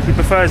Worldwide. He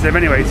prefers them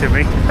anyway to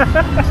me.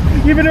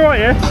 You've been alright,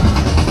 yeah?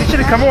 You should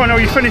have come on. Oh,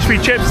 you finished me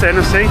chips then,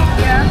 I see.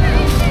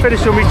 Yeah.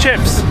 Finished all me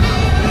chips.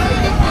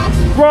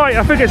 Right,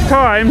 I think it's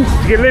time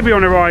to get Libby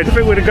on a ride. I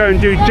think we're going to go and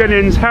do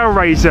Jennings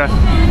Hellraiser.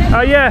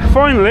 Yeah,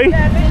 finally.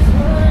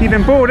 You've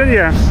been bored, haven't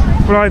you?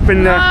 Well, I've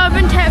been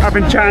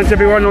chatting to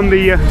everyone on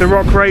the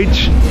Rock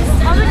Rage.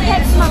 I've been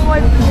texting my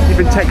boyfriend. You've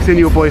been texting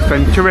your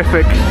boyfriend.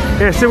 Terrific.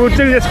 Yeah, so we'll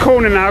do this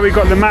corner now. We've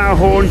got the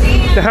Matterhorn,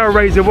 the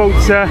Hellraiser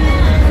Waltzer.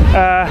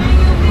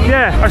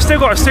 Yeah, I've still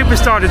got a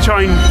superstar to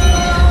try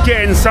and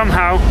get in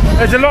somehow.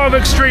 There's a lot of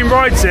extreme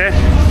rides here.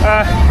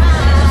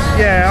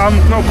 Yeah, I'm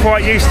not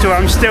quite used to it.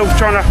 I'm still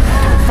trying to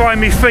find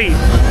my feet,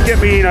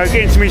 get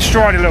into me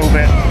stride a little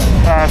bit.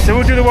 So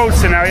we'll do the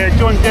Waltzer now. Yeah,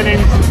 John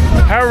Jennings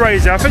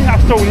Hellraiser. I think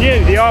that's all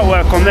new. The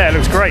artwork on there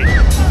looks great.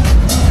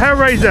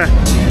 Hellraiser,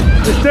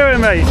 let's do it,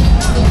 mate.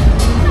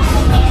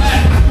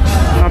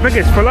 I think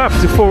it's full up.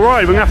 It's a full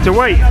ride. We're gonna have to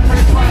wait.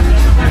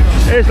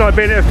 It's like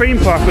being at a theme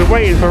park. We're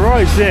waiting for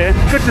rides here.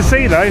 Good to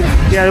see though.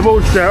 Yeah, the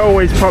Waltzer are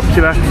always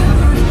popular.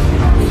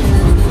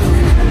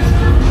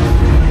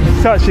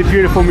 Such a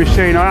beautiful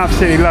machine. I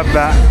absolutely love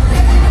that.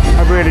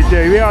 I really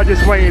do. We are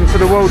just waiting for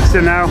the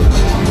Waltzer now.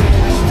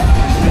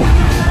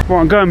 Well,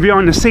 I'm going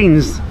behind the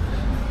scenes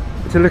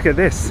to look at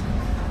this.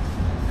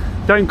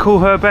 Don't call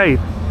her babe.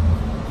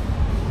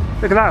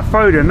 Look at that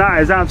photo, and that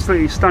is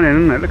absolutely stunning,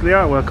 isn't it? Look at the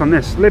artwork on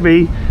this.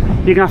 Libby,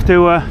 you're gonna have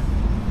to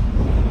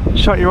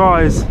shut your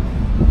eyes.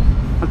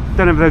 I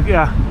don't know if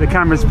the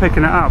camera's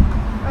picking it up. Okay.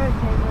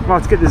 I'll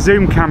have to get the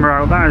zoom camera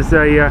out. That is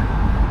a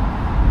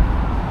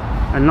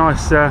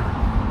nice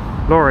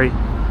lorry.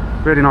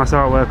 Really nice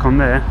artwork on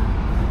there.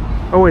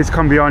 Always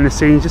come behind the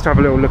scenes just to have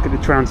a little look at the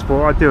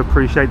transport. I do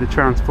appreciate the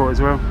transport as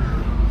well.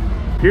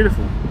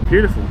 Beautiful,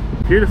 beautiful,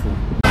 beautiful.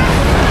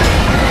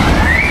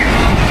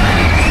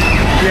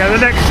 Yeah, the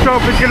next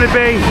stop is going to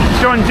be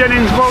John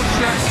Jennings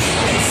Waltzer.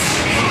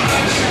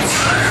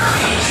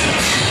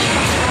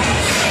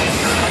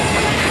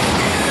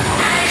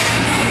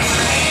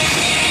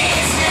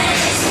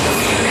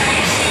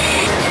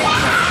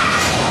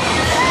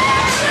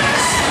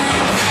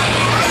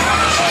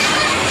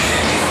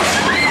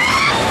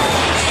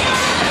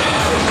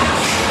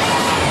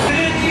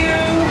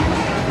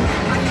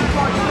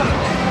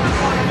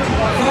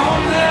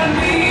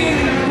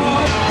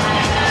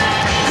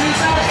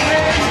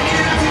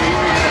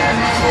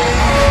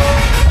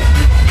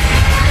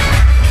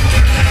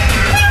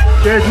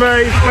 Cheers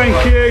mate, thank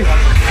you.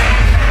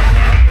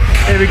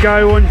 Here we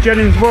go on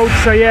Jennings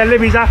Waltzer. Yeah,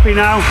 Libby's happy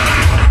now.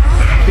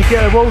 You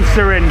get a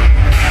Waltzer in.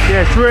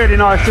 Yeah, it's really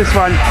nice this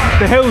one.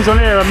 The hills on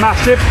here are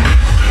massive.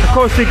 Of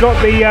course we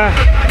got the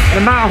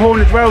the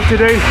Matterhorn as well to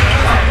do.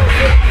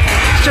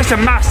 It's just a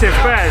massive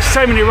fair. There's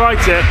so many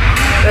rides here.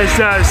 There's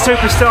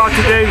Superstar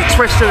to do, the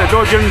Twister, the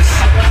Dodgems.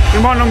 We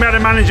might not be able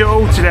to manage it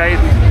all today.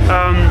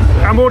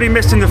 I'm already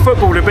missing the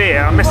football to be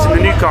here. I'm missing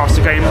the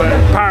Newcastle game, but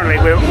apparently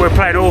we're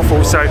playing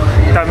awful, so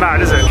it don't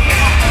matter, does it?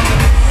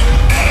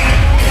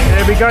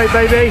 There we go,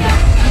 baby.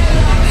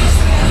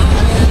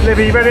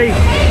 Livy, you ready?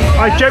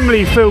 I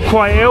generally feel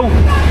quite ill.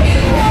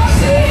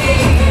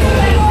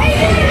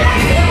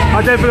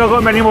 I don't think I've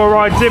got many more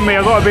rides in me,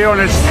 I've got to be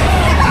honest.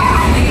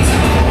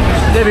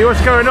 Livy,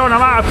 what's going on?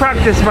 I'm out of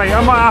practice, mate.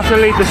 I might have to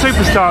lead the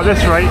Superstar at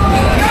this rate.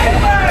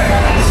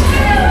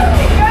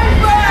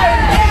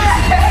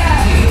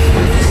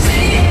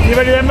 You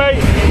ready then, mate?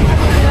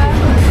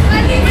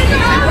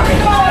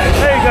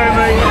 There you go,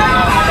 mate.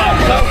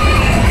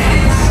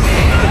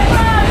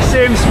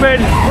 See him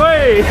spin.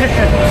 Whey!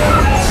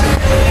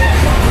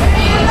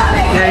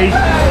 Yeah.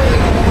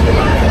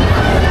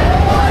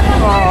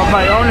 Oh,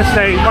 mate,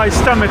 honestly, my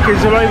stomach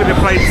is all over the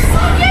place.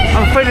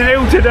 I'm feeling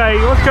ill today.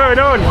 What's going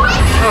on?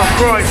 Oh,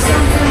 Christ.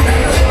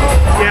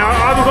 Yeah,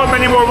 I haven't got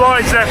many more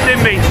rides left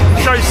in me.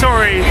 So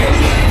sorry.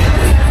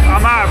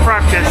 I'm out of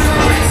practice.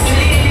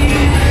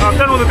 I've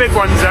done all the big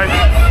ones, though.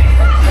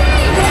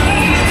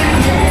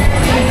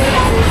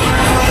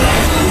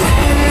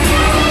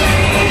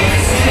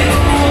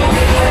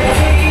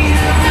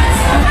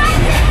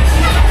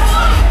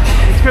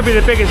 It's going to be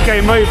the biggest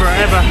game over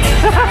ever.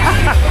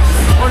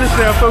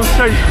 Honestly, I feel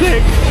so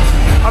sick.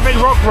 I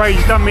think Rock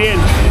Rage done me in.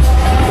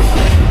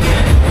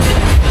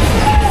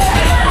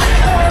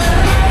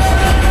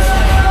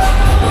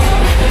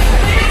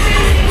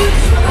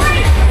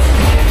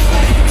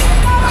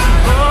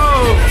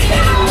 Oh.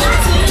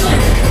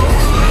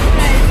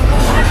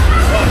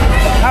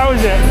 How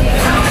is it?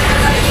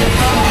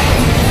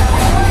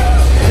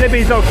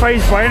 Libby's not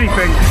fazed by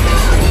anything.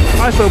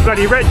 I feel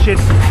bloody wretched.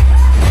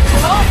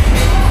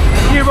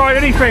 Can you ride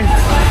anything?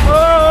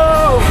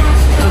 Oh!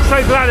 I'm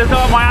so glad it's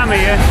not Miami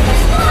here.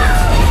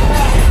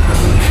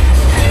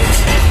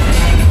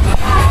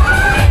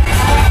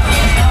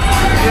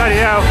 Bloody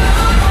hell.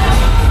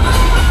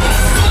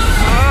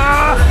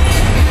 Ah.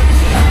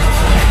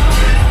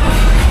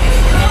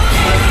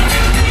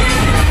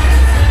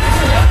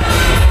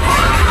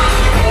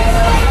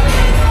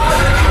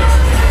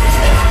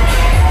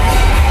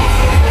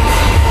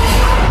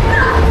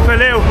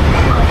 Phil,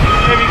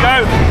 here we go.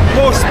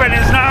 More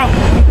spinners now.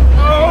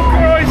 Oh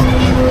Christ.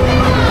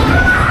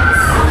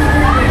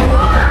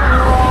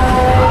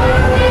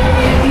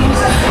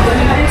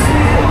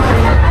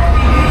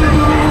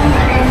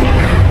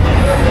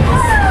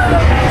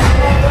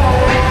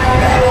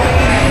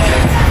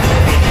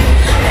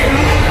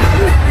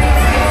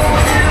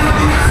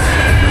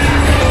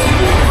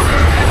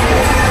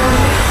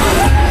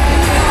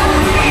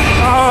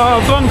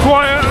 I've gone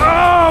quiet.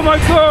 Oh my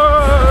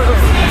God!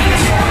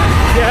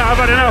 Yeah, I've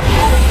had enough.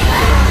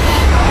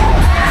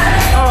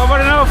 Oh, I've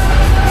had enough.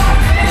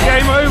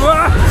 Game over.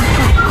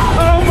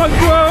 Oh my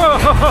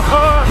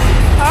God!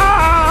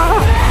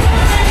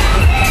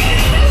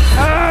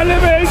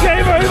 Libby,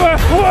 game over.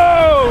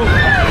 Whoa!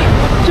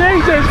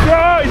 Jesus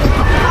Christ!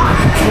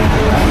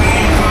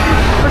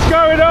 What's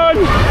going on?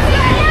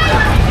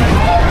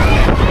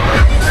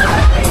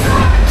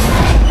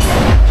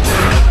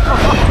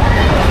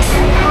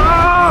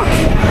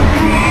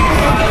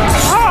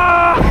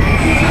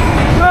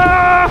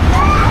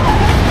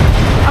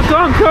 I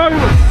can't go.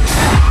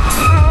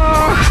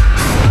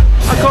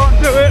 I can't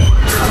do it.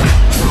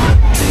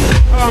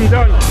 Oh, I'm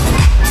done.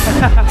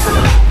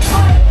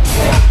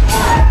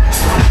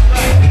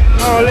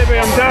 Oh, Libby,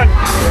 I'm done.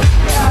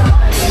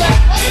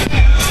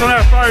 It's on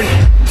her phone.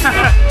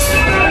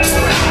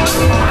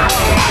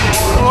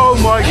 Oh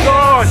my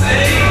God.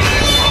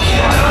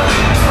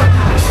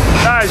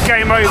 That is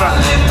game over.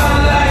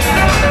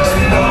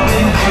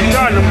 I'm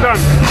done, I'm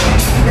done.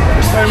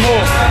 No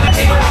more.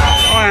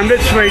 I am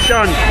literally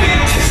done.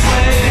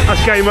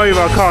 That's game over,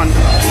 I can't.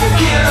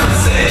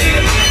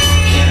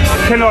 I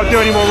cannot do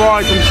any more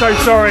rides, I'm so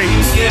sorry.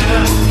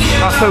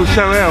 I feel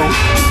so ill.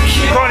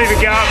 Can't even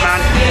get up,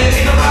 man.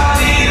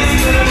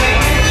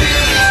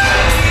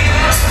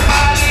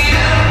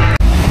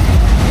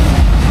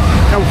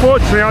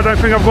 Unfortunately, I don't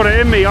think I've got it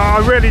in me. I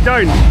really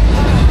don't.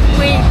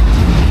 Weak.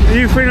 Are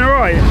you feeling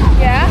alright?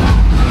 Yeah.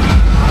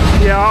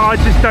 Yeah, I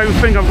just don't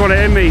think I've got it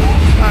in me.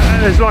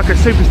 There's like a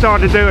Superstar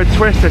to do, a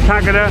twist, a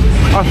Tagada.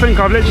 I think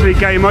I've literally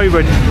game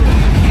overed.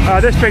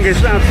 This thing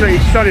is absolutely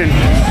stunning.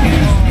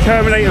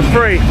 Terminator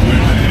 3.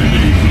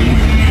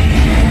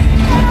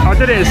 I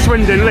did it at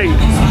Swindon Link.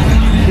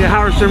 Yeah,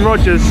 Harrison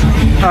Rogers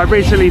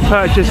recently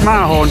purchased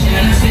Matterhorn.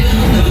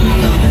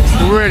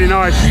 Really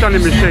nice,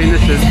 stunning machine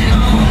this is.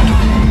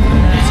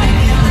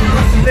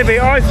 Libby,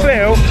 I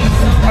feel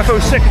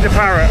sick as a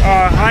parrot.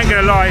 I ain't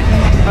gonna lie.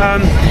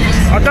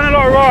 I've done a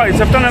lot of rides.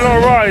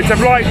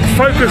 I've like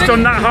focused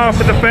on that half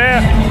of the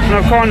fair, and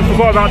I've kind of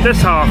forgot about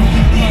this half.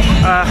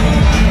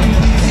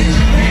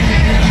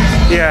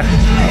 Yeah,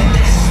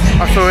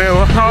 I feel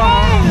ill.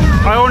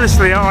 I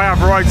honestly, I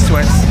have ride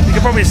sweats. You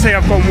can probably see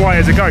I've gone white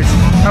as a ghost.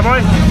 Have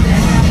I?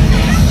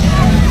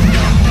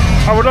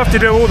 I would love to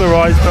do all the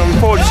rides, but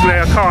unfortunately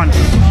I can't.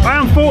 I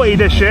am 40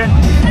 this year.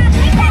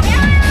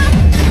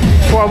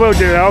 What I will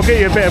do, I'll get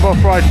you a bit of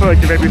off-ride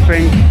footage of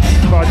everything.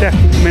 But I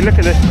definitely, I mean, look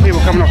at the people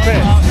coming off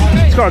here.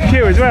 It's got a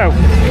queue as well.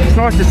 It's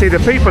nice to see the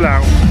people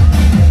out.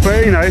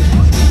 But you know, it's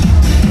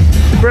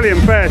a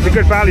brilliant fair. It's a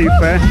good value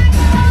fair.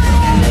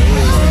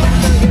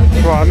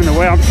 Right, I'm in the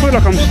way. I feel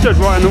like I'm stood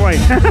right in the way.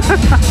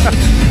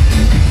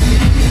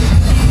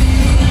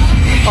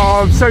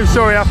 Oh, I'm so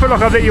sorry. I feel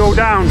like I've let you all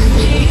down.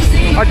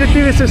 I did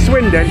do this at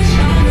Swindon.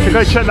 So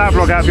go check that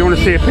vlog out if you want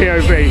to see a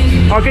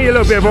POV. I'll get you a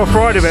little bit of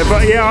off-ride of it,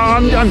 but yeah,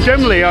 I'm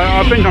generally,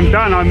 I think I'm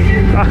done.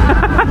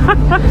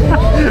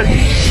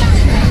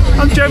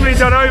 I'm generally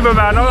done over,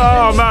 man.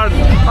 Oh man,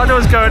 I know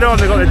what's going on.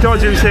 They've got the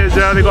dodgings here,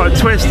 they've got a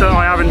twist that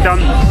I haven't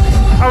done.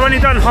 I've only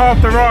done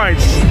half the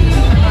rides.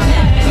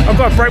 I've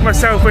got to break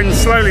myself in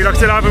slowly. Like I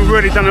said, I haven't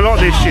really done a lot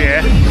this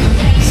year.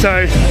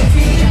 So,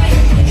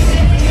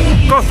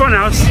 got a fun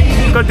house.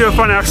 Got to do a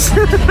fun house.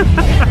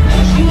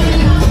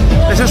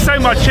 There's just so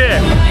much here.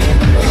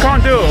 You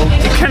can't do it all.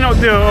 You cannot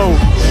do it all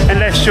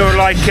unless you're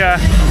like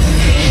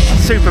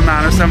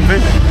Superman or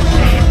something.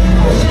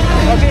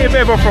 I'll get you a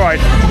bit of off-ride.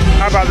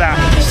 How about that?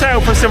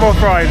 Sail for some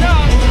off-ride.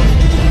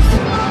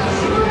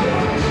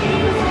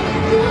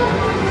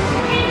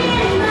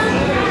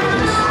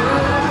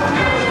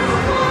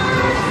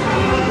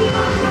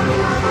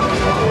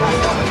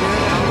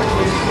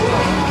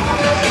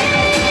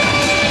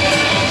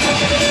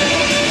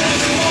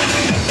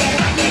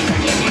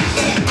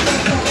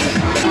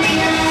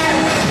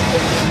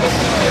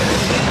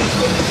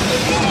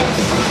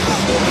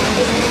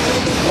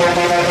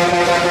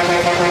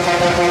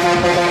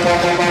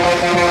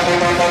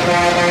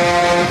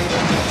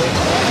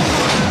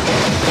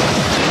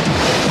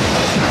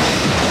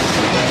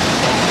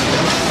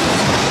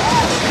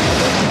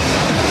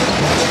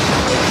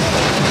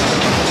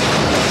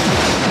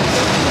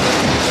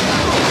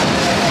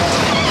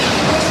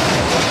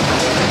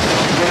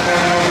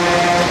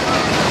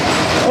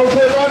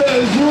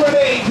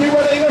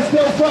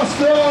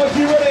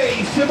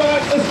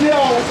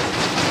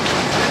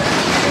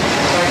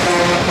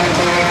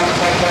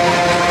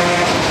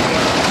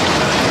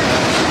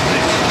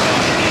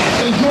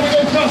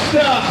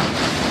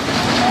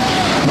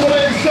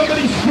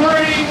 Somebody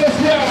scream, let's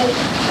go!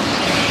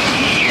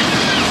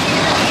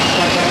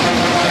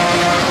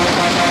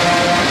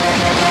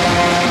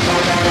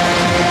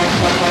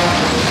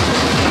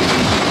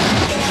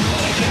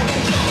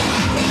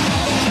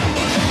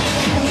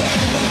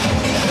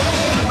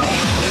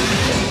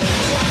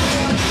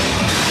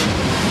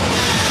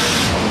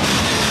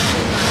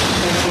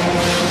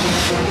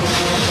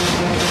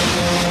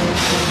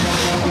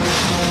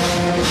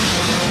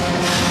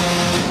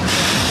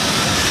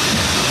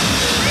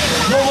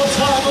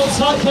 One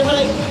time,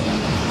 Kimberly.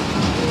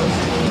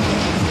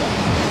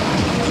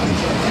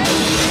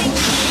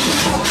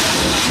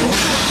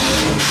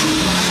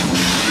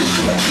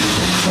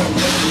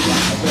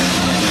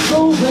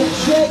 Move it,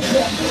 shake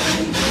it.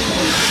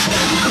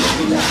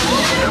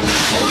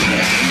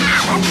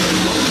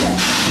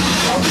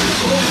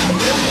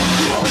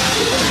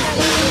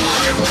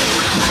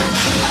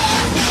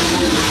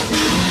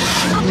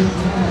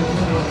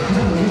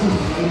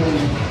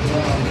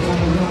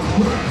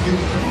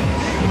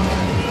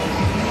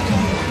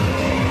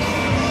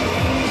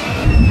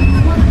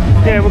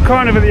 Yeah, we're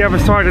kind of at the other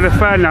side of the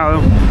fair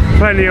now.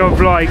 Plenty of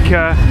like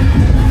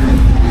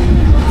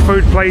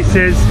food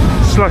places,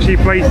 slushy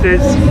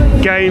places,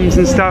 games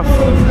and stuff.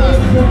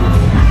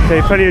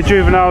 Okay, plenty of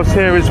juveniles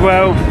here as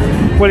well.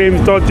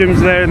 Williams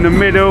Dodgems there in the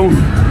middle.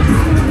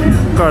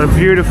 Got a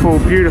beautiful,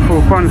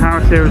 beautiful fun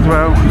house here as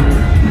well.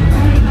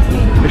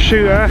 A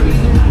shooter.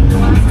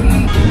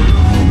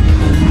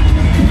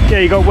 Yeah,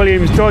 you got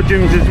Williams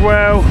Dodgems as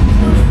well.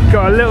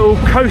 Got a little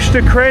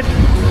coaster cred.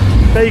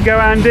 There you go,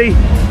 Andy.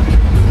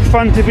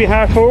 Fun to be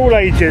had for all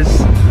ages.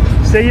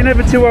 So you're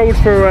never too old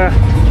for a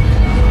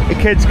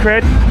kid's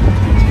cred.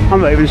 I'm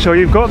not even sure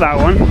you've got that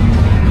one.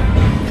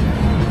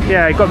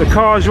 Yeah, you got the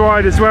cars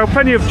ride as well.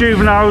 Plenty of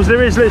juveniles.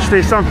 There is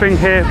literally something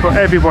here for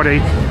everybody.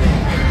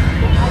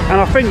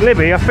 And I think,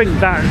 Libby, I think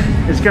that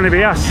is going to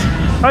be us.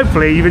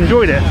 Hopefully you've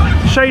enjoyed it.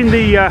 Shame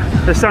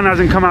the sun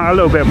hasn't come out a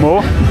little bit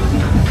more.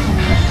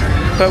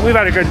 But we've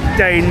had a good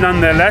day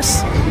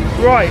nonetheless.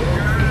 Right.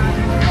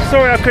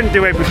 Sorry I couldn't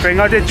do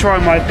everything. I did try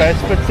my best,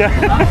 but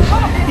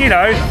you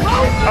know,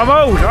 I'm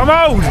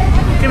old.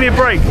 Give me a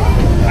break,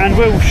 and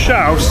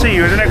I'll see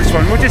you in the next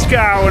one. We'll just get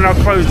out and I'll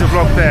close the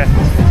vlog there.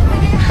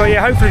 But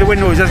yeah, hopefully the wind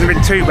noise hasn't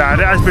been too bad.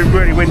 It has been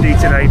really windy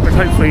today, but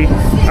hopefully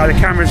the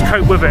cameras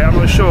cope with it. I'm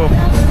not sure.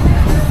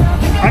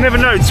 I never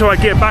know until I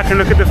get back and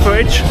look at the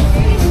footage.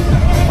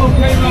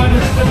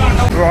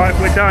 Right,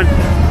 we're done.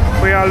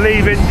 We are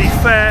leaving the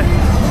fair.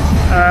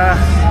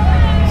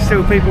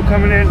 Still people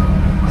coming in.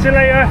 See you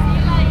later.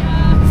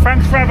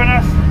 Thanks for having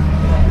us.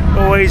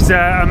 Always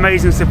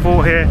amazing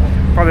support here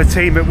by the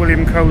team at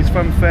William Cole's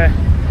Funfair.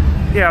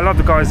 Yeah, I love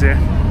the guys here.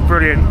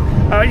 Brilliant.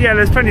 Yeah,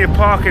 there's plenty of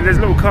parking. There's a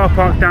little car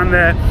park down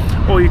there,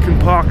 or you can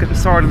park at the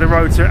side of the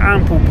road, so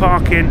ample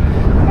parking.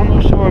 I'm not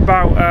not sure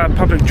about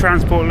public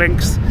transport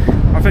links.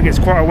 I think it's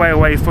quite a way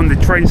away from the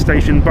train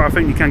station, but I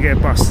think you can get a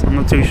bus. I'm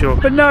not too sure.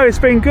 But no, it's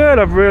been good.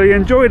 I've really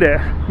enjoyed it.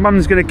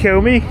 Mum's going to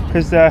kill me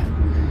because, yeah,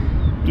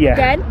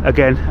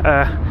 again.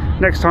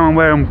 Next time I'm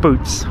wearing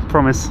boots,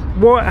 promise.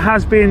 What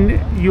has been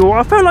your...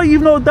 I feel like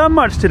you've not done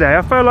much today.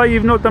 I feel like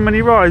you've not done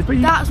many rides,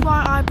 but that's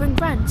why I bring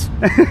friends.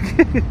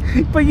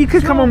 But you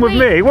could come on with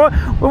me.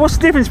 What's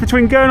the difference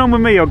between going on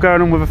with me or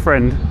going on with a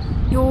friend?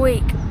 You're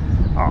weak.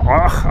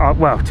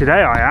 Well,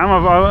 today I am.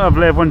 I've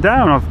laid one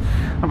down. I've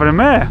had a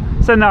mare.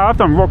 So now I've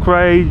done Rock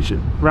Rage,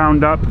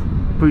 Roundup,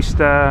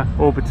 Booster,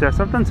 Orbiter.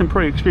 So I've done some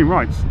pretty extreme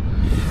rides.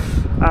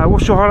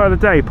 What's your highlight of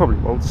the day? Probably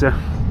Waltzer.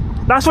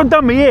 That's what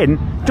done me in.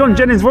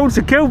 Jennings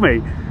Waltzer killed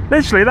me.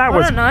 Literally,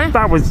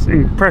 that was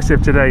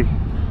impressive today.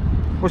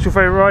 What's your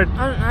favourite ride?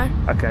 I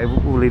don't know. Okay,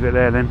 we'll leave it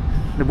there then.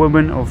 The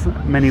woman of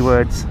many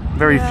words,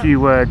 very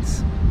few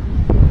words.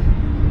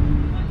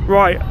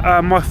 Right,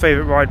 my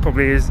favourite ride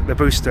probably is the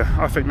Booster.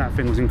 I think that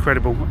thing was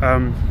incredible.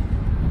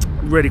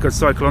 Really good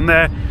cycle on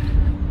there.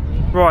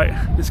 Right,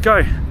 let's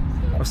go.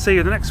 I'll see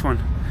you in the next one.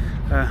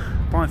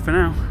 Bye for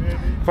now.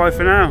 Bye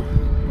for now.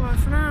 Bye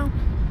for now.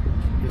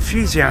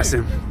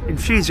 Enthusiasm.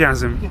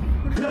 Enthusiasm.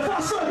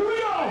 Let's go.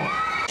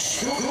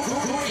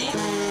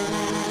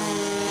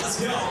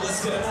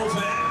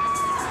 Over.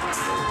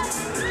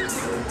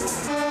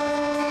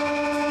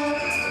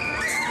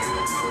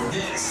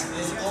 This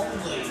is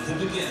only the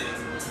beginning.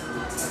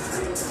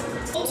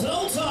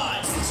 Hold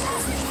tight.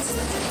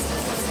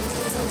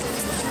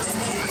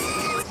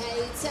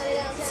 Hey, turn it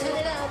up.